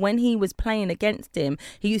 saying that when he was playing against him,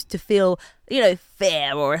 he used to feel,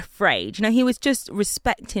 fear or afraid. He was just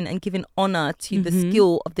respecting and giving honour to the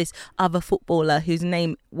skill of this other footballer whose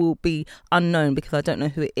name will be unknown because I don't know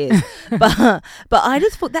who it is. but I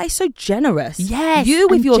just thought that is so generous. Yes, you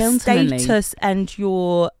with and your gentlemanly. status and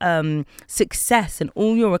your success and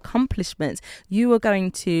all your accomplishments, you are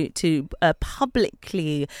going to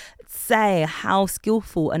publicly say how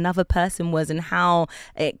skillful another person was and how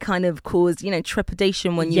it kind of caused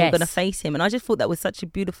trepidation when you were Yes. going to face him. And I just thought that was such a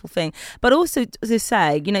beautiful thing. But also to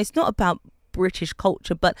say, it's not about British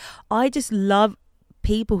culture, but I just love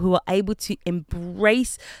people who are able to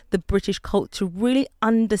embrace the British culture, really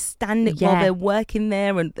understand it while Yeah. they're working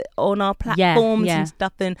there and on our platforms yeah. and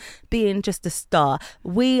stuff, and being just a star.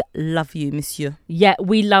 We love you, monsieur. Yeah,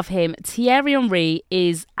 we love him. Thierry Henry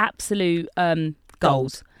is absolute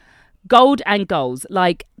gold. Gold and goals.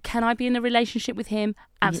 Like, can I be in a relationship with him?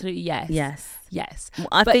 Absolutely yes. Yes. Well,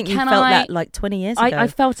 I But think you can felt I- that like 20 years ago. I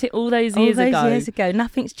felt it all those All years those ago. years ago.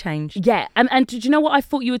 Nothing's changed. Yeah, and did you know what I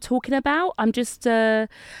thought you were talking about? I'm just,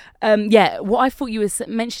 what I thought you were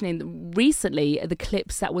mentioning recently, the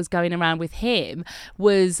clips that was going around with him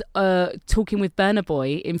was talking with Burna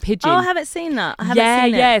Boy in Pidgin. Oh, I haven't seen that. I haven't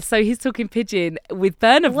seen it. Yeah. So he's talking Pidgin with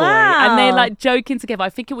Burna Boy, and they're like joking together. I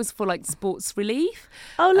think it was for like Sports Relief.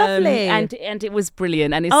 Oh, lovely. And it was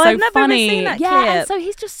brilliant, and it's Oh, so I've never funny. even seen that yeah, clip. and so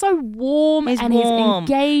he's just so warm He's and warm.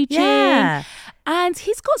 he's engaging. Yeah. And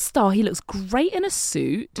he's got style. He looks great in a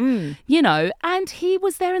suit, Mm. and he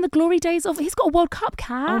was there in the glory days of. He's got a World Cup,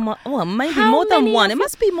 Cat. Oh my, well, maybe How more than many one. of It his-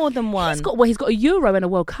 must be more than one. He's got a Euro and a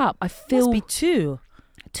World Cup. I feel must be two.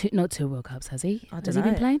 not two World Cups, has he? I don't Has he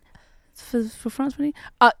been know. playing for France? Really?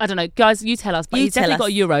 I don't know, guys. You tell us. But You he's tell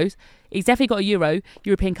definitely got us. a Euros. He's definitely got a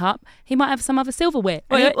European Cup. He might have some other silverware.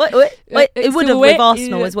 Wait, it would have with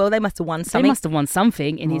Arsenal as well. They must have won They something. must have won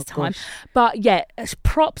something in his time. gosh. But yeah,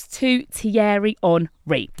 props to Thierry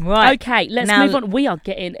Henry. Right. Okay, let's Now- move on. We are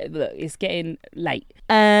getting, look, it's getting late.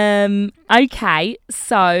 Okay,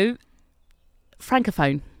 so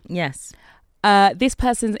Francophone. Yes. This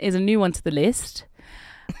person is a new one to the list.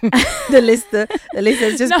 the list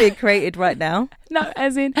has just been created right now. No,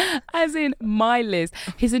 as in my list.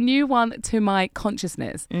 He's a new one to my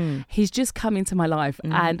consciousness. He's just come into my life,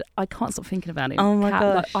 and I can't stop thinking about him. Oh my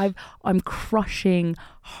Kat, gosh. I'm crushing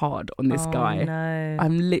hard on this guy. No.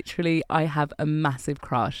 I have a massive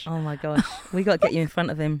crush. Oh my gosh. We got to get you in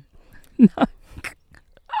front of him.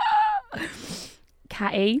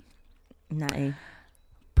 Catty, Natty.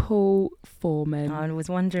 Paul Foreman. I was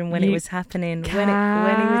wondering when it You was happening, when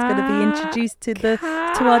he was going to be introduced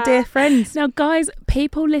to our dear friends. Now, guys,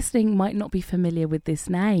 people listening might not be familiar with this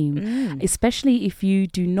name, especially if you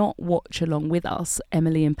do not watch along with us,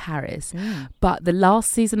 Emily in Paris. But the last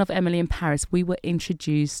season of Emily in Paris, we were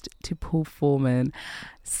introduced to Paul Foreman.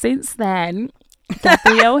 Since then,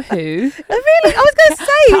 Gabrielle who? Really? I was going to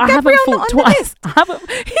say, I haven't Gabrielle not thought on the twice. list. I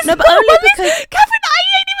haven't. He's No, but not on only my because- list. Catherine,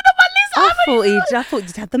 he ain't even on my list. I thought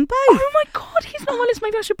you'd had them both. Oh my God, he's not on my list.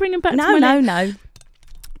 Maybe I should bring him back to my list. No.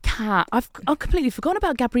 Cat, I've completely forgotten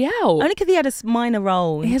about Gabrielle. Only because he had a minor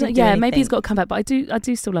role. He has- didn't do yeah, anything. maybe he's got to come back, but I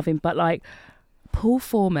do still love him. But like Paul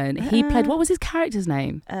Foreman, he played. What was his character's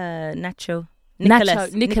name? Nacho.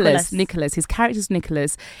 Nicholas. His character's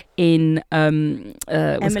Nicholas in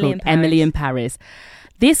Emily in Paris.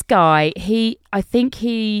 This guy, I think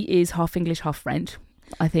he is half English, half French.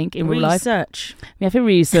 I think in real life. Research. We have to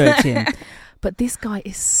research him. But this guy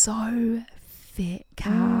is so fit.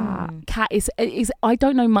 Cat is. I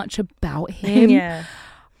don't know much about him. Yeah.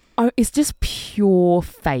 Oh, it's just pure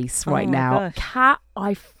face right my now. gosh. Cat,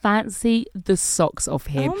 I fancy the socks off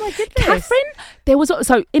him. Oh my goodness. Catherine,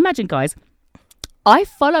 so imagine, guys, I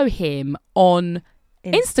follow him on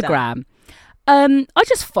Instagram. I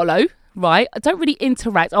just follow, right? I don't really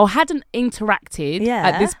interact, or hadn't interacted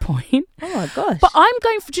at this point. Oh my gosh. But I'm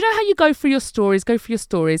going for, do you know how you go through your stories,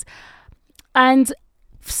 and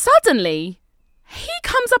suddenly he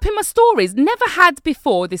comes up in my stories, never had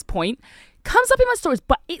before this point, comes up in my stories,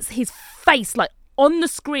 but it's his face like on the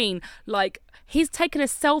screen, like he's taken a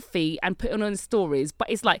selfie and put it on his stories, but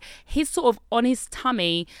it's like he's sort of on his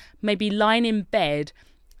tummy, maybe lying in bed,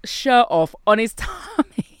 shirt off on his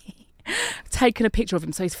tummy, taking a picture of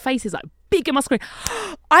him. So his face is like big in my screen.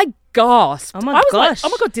 I gasped. Oh my I was gosh.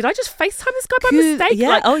 like, oh my God, did I just FaceTime this guy by mistake? Yeah.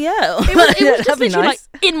 Like, Oh yeah. It was just That'd be literally nice.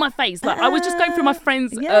 like in my face. Like I was just going through my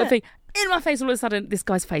friend's Yeah. thing. In my face, all of a sudden, this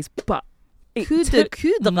guy's face. But it took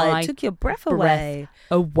your breath away.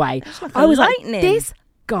 away. Like I was lightning. like, this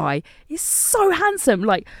guy is so handsome.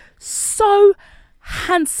 Like, so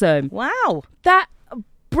handsome. Wow. That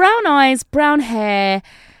brown eyes, brown hair.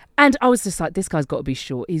 And I was just like, this guy's got to be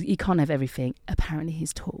short. He can't have everything. Apparently,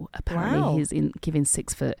 he's tall. Apparently, Wow. he's giving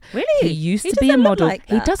 6 foot. Really? He used He to be a doesn't look model. like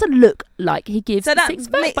He that. doesn't look like he gives So that 6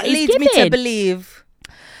 foot, but he's leads me to giving. believe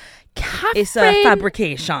Catherine, it's a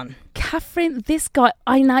fabrication. Catherine, this guy,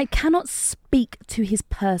 I cannot speak to his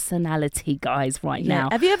personality, guys, right now.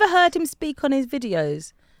 Have you ever heard him speak on his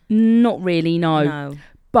videos? Not really, no.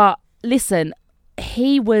 But listen,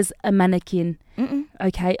 he was a mannequin.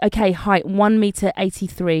 Okay, height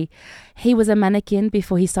 1.83 m. He was a mannequin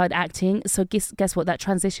before he started acting. So guess what? That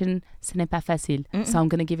transition, ce n'est pas facile. So I'm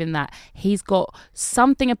going to give him that. He's got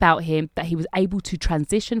something about him that he was able to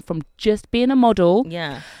transition from just being a model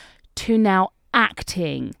to now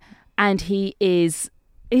acting. And he's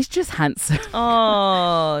just handsome.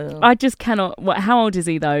 Oh. I just cannot. How old is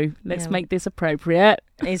he though? Let's make this appropriate.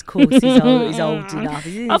 Of course, he's old enough.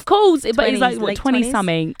 Of course, but he's 20s, like, what, late 20 20s?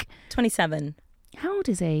 something? 27. How old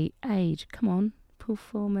is he? Age. Come on. Paul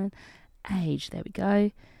Foreman. Age. There we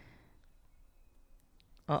go.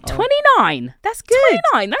 Uh-oh. 29. That's good.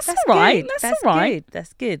 29. That's all right. Good. That's all right. Good.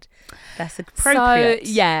 That's good. That's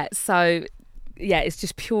appropriate. So, it's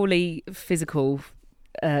just purely physical,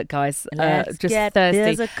 guys. Let's just get thirsty.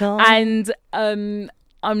 physical. And I'm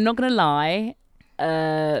not going to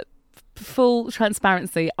lie. Full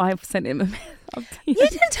transparency, I've sent him a mail. You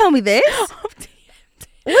didn't tell me this.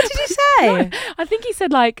 What did you say? I think he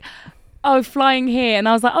said like, oh, flying here. And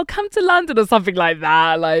I was like, oh, come to London or something like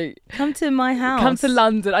that. Like, Come to my house. come to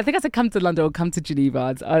London. I think I said come to London or come to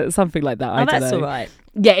Geneva. Something like that. I don't that's know. all right.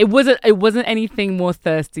 Yeah, it wasn't anything more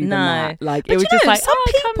thirsty than that. Like, But it was just like, some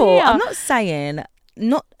oh, come people, here. I'm not saying,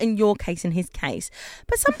 not in your case, in his case,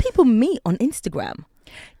 but some people meet on Instagram.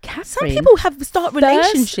 Catherine, Some people start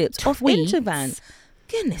relationships off tweets. Instagram.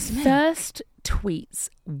 Goodness me. First tweets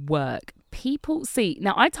work. People see.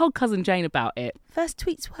 Now, I told cousin Jane about it. First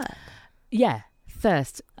tweets work. Yeah,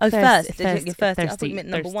 thirst. Oh, first. Thirst, Your first. I thought thirsty, you meant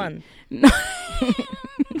number thirsty. one.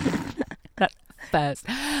 That's first.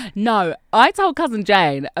 No, I told cousin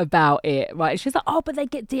Jane about it, right? She's like, oh, but they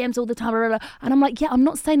get DMs all the time. Blah, blah, blah. And I'm like, yeah, I'm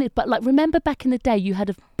not saying it, but like, remember back in the day, you had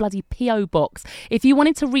a bloody PO box. If you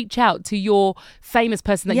wanted to reach out to your famous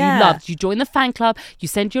person that you loved, you join the fan club, you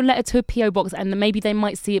send your letter to a PO box, and then maybe they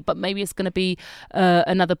might see it, but maybe it's going to be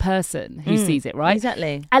another person who sees it, right?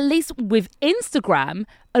 Exactly. At least with Instagram,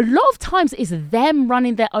 a lot of times it's them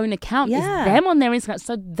running their own account. Yeah. It's them on their Instagram.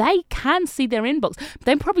 So they can see their inbox.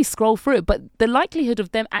 They probably scroll through it. But the likelihood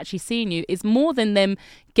of them actually seeing you is more than them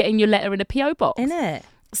getting your letter in a PO box. Innit?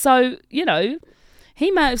 So, he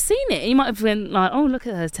might have seen it. He might have been like, oh, look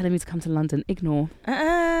at her telling me to come to London. Ignore.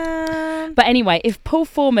 But anyway, if Paul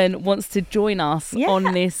Foreman wants to join us on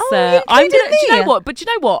this, I'm gonna. Do you know what? But you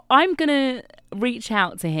know what? I'm gonna reach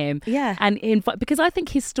out to him. Yeah. And invite, because I think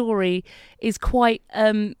his story is quite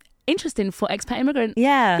interesting for expat immigrant.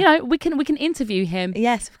 Yeah. We can interview him.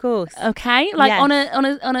 Yes, of course. Okay, like Yes.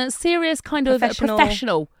 on a serious kind of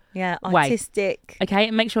professional. Yeah, way. artistic. Okay,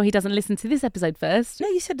 and make sure he doesn't listen to this episode first. No,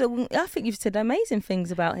 you said. I think you've said amazing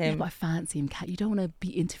things about Yeah, him. but I fancy him, Kat. You don't want to be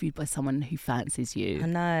interviewed by someone who fancies you. I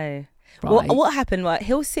know. Right. What happened? Right,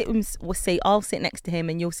 he'll sit. We'll see. I'll sit next to him,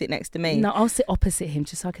 and you'll sit next to me. No, I'll sit opposite him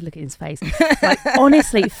just so I can look at his face. Like,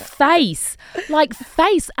 honestly, face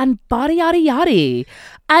and body yada yada.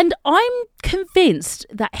 And I'm convinced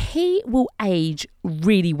that he will age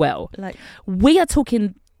really well. Like, we are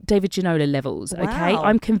talking David Ginola levels, okay? Wow.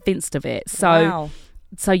 I'm convinced of it. So, wow.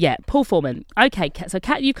 so yeah, Paul Foreman. Okay, Kat. So,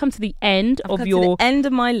 Kat, you come to the end I've of come your... to the end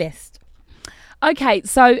of my list. Okay,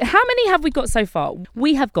 so how many have we got so far?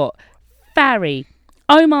 We have got Farry,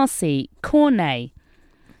 Omar Sy, Cornet.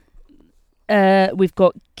 We've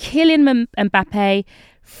got Kylian Mbappe,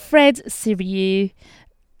 Fred Siriu,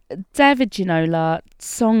 David Ginola,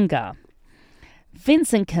 Tsonga,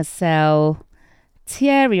 Vincent Cassel,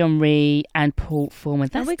 Thierry Henry, and Paul Foreman.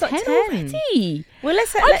 That's we got 10 10 already. Well,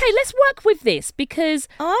 let's work with this because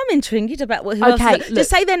I'm intrigued about who Okay, else. look. Just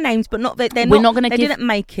say their names, but not that they're We're not. not gonna They give- didn't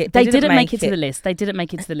make it. they didn't make it to the list. They didn't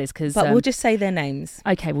make it to the list because. But we'll just say their names.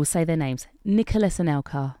 Okay, we'll say their names. Nicholas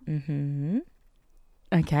Anelka, Mm-hmm.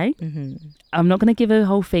 Okay. Mm-hmm. I'm not going to give a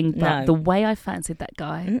whole thing, but No. the way I fancied that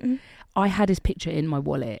guy, Mm-mm. I had his picture in my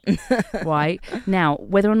wallet, right? Now,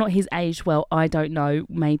 whether or not he's aged well, I don't know.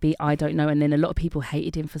 Maybe, I don't know. And then a lot of people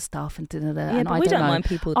hated him for stuff and da-da-da, Yeah, and but I we don't don't know. mind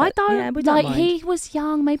people. I don't, Yeah, we don't like, mind. he was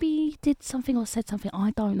young. Maybe he did something or said something.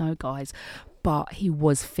 I don't know, guys. But he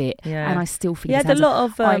was fit. Yeah. And I still think He had a handsome. lot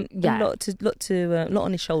of yeah. lot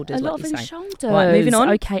on his shoulders. A lot like of you his say. shoulders. Right, moving on.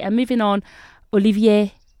 Okay, and moving on.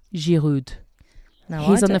 Olivier Giroud. No, He's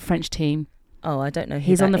I on the don't- French team. Oh, I don't know who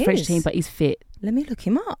He's on that the French is. team, but he's fit. Let me look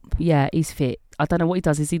him up. Yeah, he's fit. I don't know what he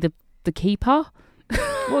does. Is he the keeper?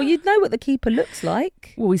 Well, you'd know what the keeper looks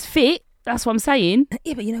like. Well, he's fit. That's what I'm saying.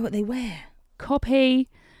 Yeah, but you know what they wear. Copy.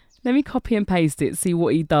 Let me copy and paste it. See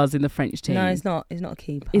what he does in the French team. No, he's not. He's not a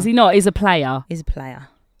keeper. Is he not? He's a player. He's a player.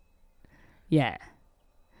 Yeah.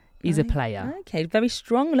 He's a Right. player. Okay, very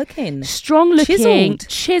strong looking. Strong looking, Chiseled.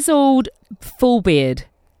 chiseled, full beard.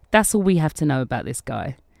 That's all we have to know about this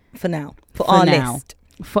guy For now. For For our now. list.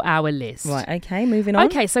 for our list. Right, okay, moving on.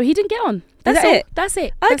 Okay, so he didn't get on. That's that all. it? That's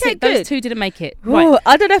it. Okay, That's it. Those good. two didn't make it. Ooh, Right.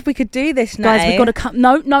 I don't know if we could do this now. Guys, we've got to come.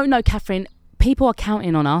 No, Catherine. People are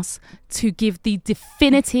counting on us to give the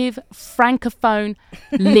definitive Francophone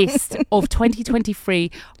list of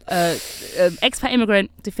 2023 expat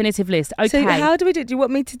immigrant definitive list. Okay. So how do we do it? Do you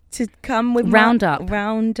want me to come with Round up.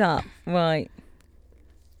 Round up. Right.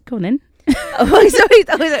 Go on then. Oh,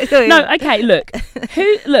 sorry. No, okay, look.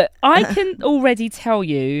 I can already tell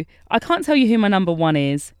you. I can't tell you who my number one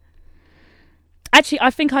is. Actually,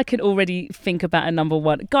 I think I could already think about a number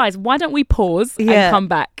one. Guys, why don't we pause and come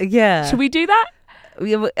back? Yeah. Should we do that?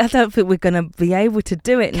 I don't think we're going to be able to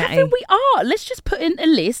do it now. Catherine, we are. Let's just put in a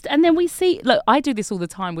list and then we see. Look, I do this all the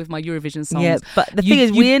time with my Eurovision songs. Yeah, but the You- thing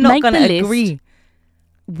is, you we're not make going the to list. agree.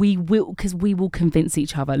 We will, because we will convince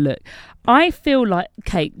each other. Look, I feel like,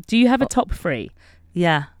 Kate, do you have a top three?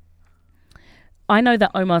 Yeah. I know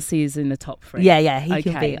that Omar C is in the top three. Yeah, he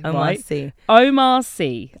can Okay, be. Omar right. C. Omar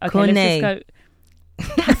C. Okay, Cornet. let's just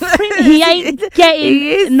go. Catherine, he ain't getting.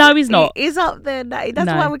 He is, no, he's not. He's up there. That's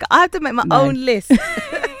No. why I have to make my No. own list.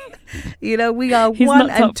 You know, we are He's one not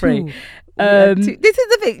and top two. three. We are two. This is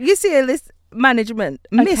the thing. You see a list management,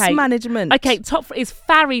 Okay. mismanagement. Okay, top three. Is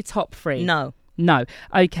Farry top three? No. No.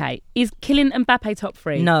 Okay. Is Kylian Mbappe top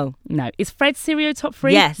three? No. No. Is Fred Serio top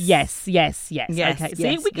three? Yes. Yes. Yes, Okay. yes, See,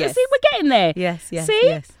 yes. see, we're getting there. Yes. See?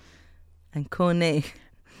 Yes. And Cornet.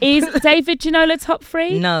 Is David Ginola top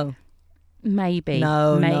three? No. Maybe.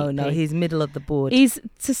 No. Maybe. He's middle of the board. Is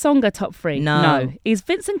Tsonga top three? No. Is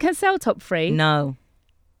Vincent Cassel top three? No.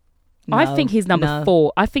 I think he's number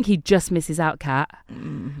 4. I think he just misses out, Kat.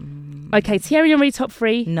 Okay, Thierry Henry top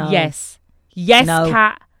 3? No. Yes. Yes, No.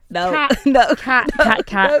 Kat. No. Cat. No. Cat. No. Cat.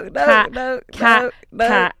 Cat. No. Cat. No. Cat. No.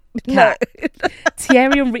 Cat. No. Cat.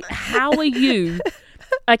 Thierry Henry. How are you?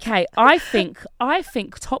 Okay, I think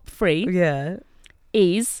top 3 Yeah.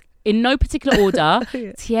 is, in no particular order,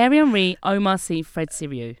 Yeah. Thierry Henry, Omar Sy, Fred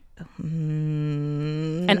Siriu.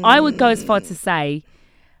 Mm. And I would go as far to say,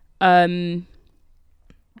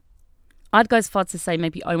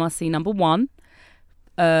 maybe Omar Sy number 1,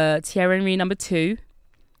 Thierry Henry number 2,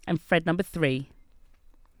 and Fred number 3.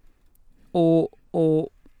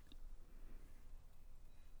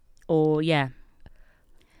 Or yeah.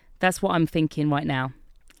 That's what I'm thinking right now.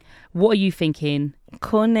 What are you thinking?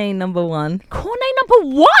 Cornet number 1. Cornet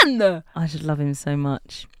number 1! I just love him so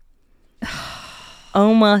much.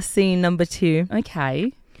 Omar Sy number 2.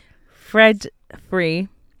 Okay. Fred 3.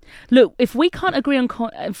 Look, if we can't agree on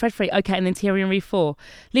Fred 3, okay, and then Thierry Henry 4.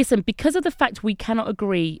 Listen, because of the fact we cannot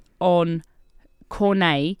agree on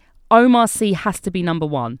Cornet, Omar Sy has to be number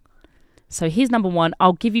 1. So he's number 1.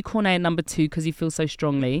 I'll give you Cornet at number 2 because you feel so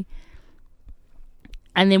strongly.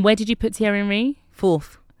 And then where did you put Thierry Henry?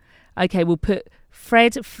 4th. Okay, we'll put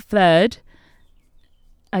Fred 3rd.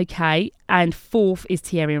 Okay, and 4th is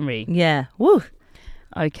Thierry Henry. Yeah. Woo.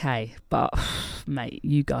 Okay, but mate,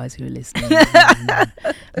 you guys who are listening, like,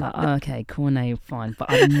 okay, Cornet, fine, but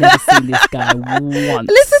I've never seen this guy once. Let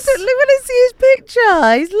me see his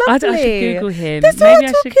picture. He's lovely. I should Google him. That's Maybe what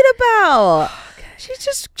I'm talking about. She's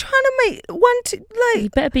just trying to make He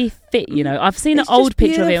better be fit, you know. I've seen an It's old just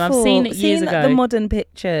picture of him. I've seen it beautiful. years Seen, ago. the modern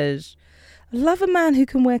pictures. I love a man who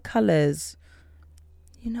can wear colours.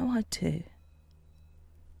 You know I do.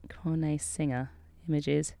 Cornet singer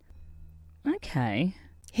images. Okay.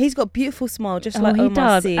 He's got a beautiful smile, just like he Omar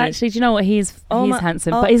does. Sy. Actually, do you know what? He's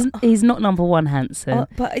handsome, but he's not number 1 handsome.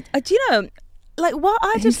 But do you know, like what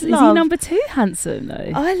I just is love? he number 2 handsome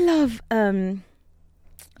though? I love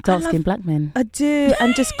Dark skinned black men. I do,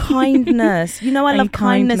 and just kindness. You know, I And love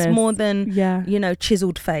kindness kindness. more than Yeah.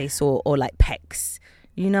 chiseled face or like pecs.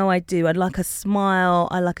 You know I do. I like a smile.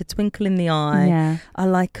 I like a twinkle in the eye. Yeah. I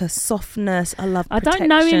like a softness. I love I protection.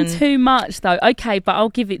 don't know him too much though. Okay, but I'll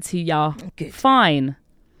give it to ya. Good. Fine.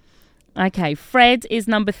 Okay, Fred is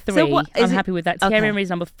number 3. So what, is I'm it- happy with that. Thierry okay. Henry is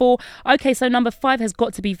number 4. Okay, so number 5 has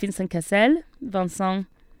got to be Vincent Cassel.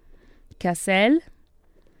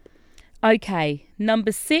 Okay,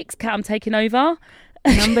 number 6, Kat, I'm taking over.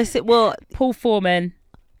 Number 6. Well, Paul Foreman.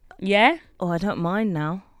 Yeah? I don't mind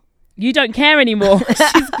now. You don't care anymore.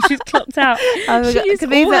 she's clocked out. She's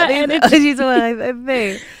all her energy. She's all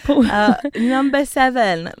her number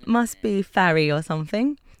 7 must be Farry or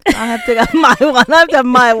something. I have to have my one. I have to have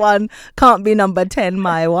my one. Can't be number 10,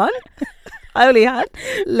 my one. I only had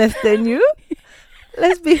less than you.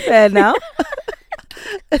 Let's be fair now.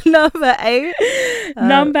 Number 8.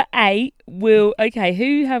 Number 8 will... Okay,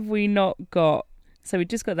 who have we not got? So we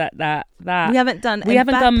just got that. We haven't done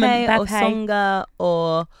Mbappe. or Songa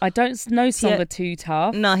or... I don't know Songa too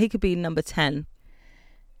tough. No, he could be number 10.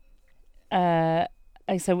 So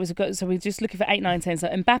we're just looking for 8, 9, 10. So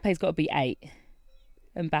Mbappe's got to be 8.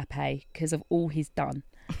 Mbappe, because of all he's done.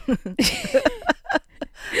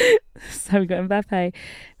 So we got Mbappe,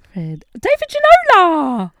 Fred, David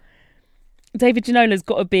Ginola. David Ginola's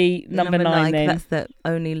got to be number 9 then. That's the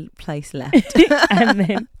only place left. and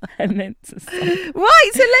then right,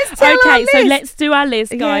 so let's tell our list. So let's do our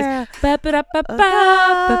list, guys. Yeah.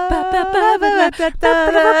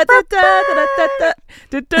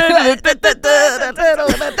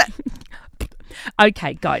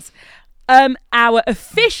 Okay, guys. Our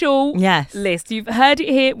official list. You've heard it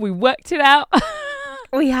here. We worked it out.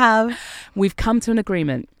 We have. We've come to an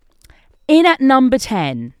agreement. In at number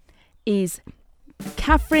 10 is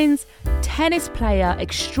Catherine's tennis player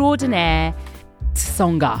extraordinaire,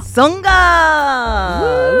 Songa.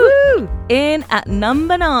 Woo! In at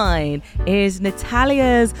number 9 is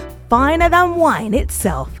Natalia's finer than wine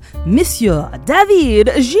itself, Monsieur David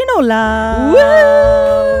Ginola.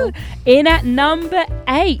 Woo! In at number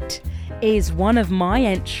 8 is one of my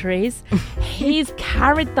entries. He's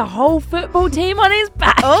carried the whole football team on his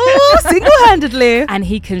back. Oh, single-handedly. And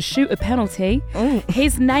he can shoot a penalty. Oh.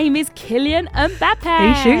 His name is Kylian Mbappe.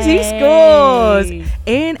 He shoots, he scores.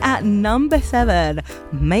 In at number 7,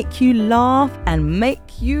 make you laugh and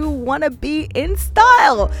make you want to be in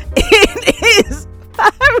style. It is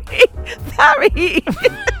Farry.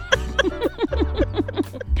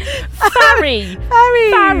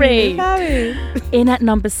 Farry. In at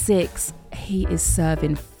number 6, he is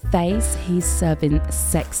serving face. He's serving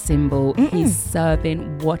sex symbol. He's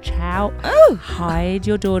serving watch out. Oh. Hide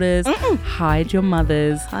your daughters. Hide your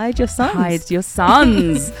mothers. Hide your sons. Hide your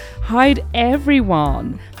sons. Hide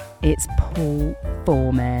everyone. It's Paul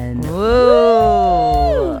Foreman.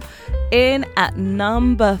 Whoa. In at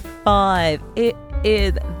number 5, it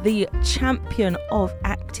is the champion of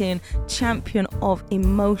acting, champion of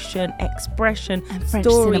emotion, expression, And French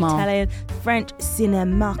storytelling, French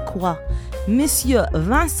cinéma, quoi. Monsieur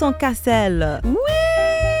Vincent Cassel.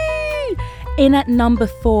 Whee! In at number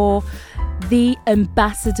 4, the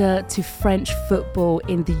ambassador to French football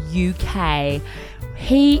in the UK.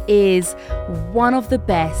 He is one of the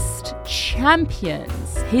best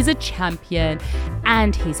champions. He's a champion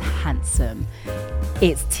and he's handsome.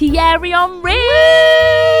 It's Thierry Henry.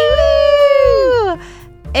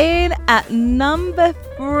 In at number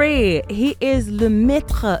 3, he is le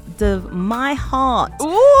maître de my heart. Ooh.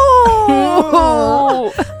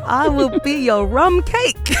 I will be your rum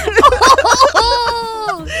cake.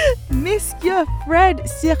 Monsieur Fred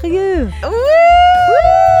Sérieux.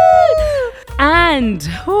 And,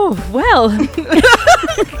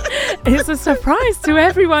 it's a surprise to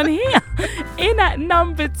everyone here. In at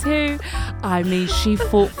number 2, I mean, she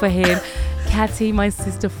fought for him. Catty, my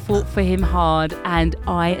sister, fought for him hard, and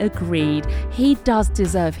I agreed. He does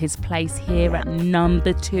deserve his place here at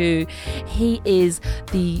number 2. He is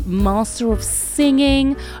the master of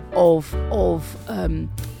singing, of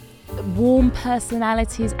warm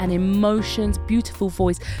personalities and emotions, beautiful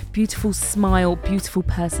voice, beautiful smile, beautiful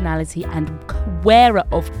personality, and wearer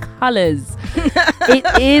of colours. It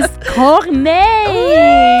is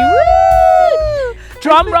Corneille.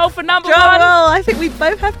 Drum roll for number 1. I think we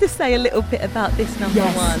both have to say a little bit about this number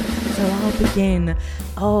 1. So I'll begin.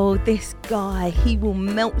 Oh, this guy, he will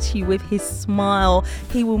melt you with his smile.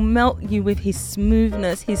 He will melt you with his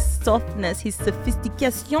smoothness, his softness, his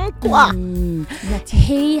sophistication. Quoi?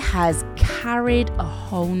 He has carried a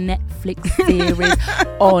whole Netflix series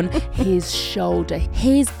on his shoulder.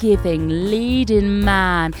 He's giving leading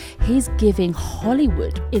man. He's giving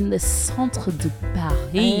Hollywood in the centre de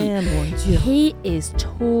Paris. He is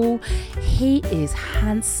tall. He is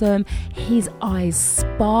handsome. His eyes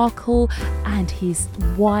sparkle. twinkle and his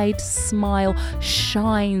wide smile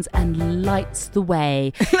shines and lights the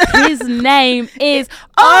way. His name is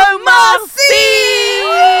Omar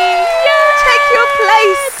Sy! Take your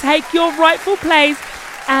place. Take your rightful place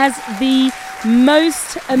as the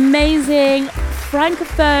most amazing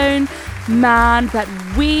Francophone man that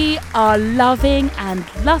we are loving and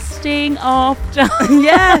lusting after.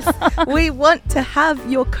 Yes, we want to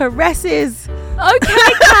have your caresses.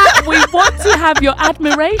 Okay, Kat, we want to have your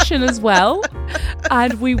admiration as well.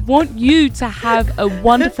 And we want you to have a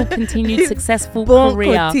wonderful, continued, successful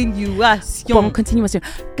career. Bon continuation.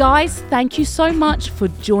 Guys, thank you so much for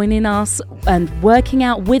joining us and working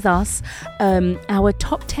out with us our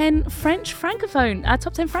top 10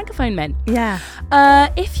 Francophone men. Yeah.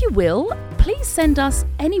 If you will, please send us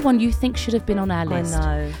anyone you think should have been on our list.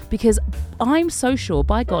 I know. Because I'm so sure,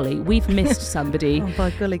 by golly, we've missed somebody. Oh, by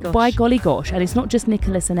golly gosh. By golly gosh. And it's not just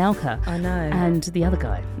Nicholas and Elka. I know. And the other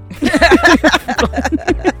guy.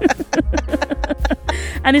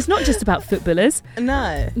 And it's not just about footballers.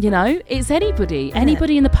 No. You know, it's anybody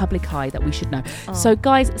in the public eye that we should know. So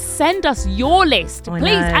guys, send us your list.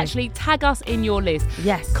 Please actually tag us in your list.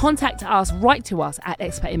 Yes. Contact us, write to us at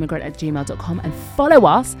expatimmigrant@gmail.com and follow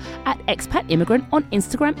us at expatimmigrant on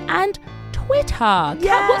Instagram and Twitter.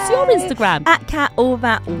 Kat, what's your Instagram? At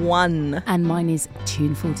 @CatAllThat1. And mine is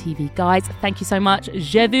Tuneful TV. Guys, thank you so much.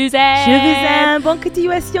 Je vous aime. Bonne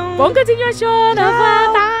continuation. Bonne continuation. Au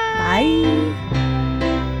revoir. Bye.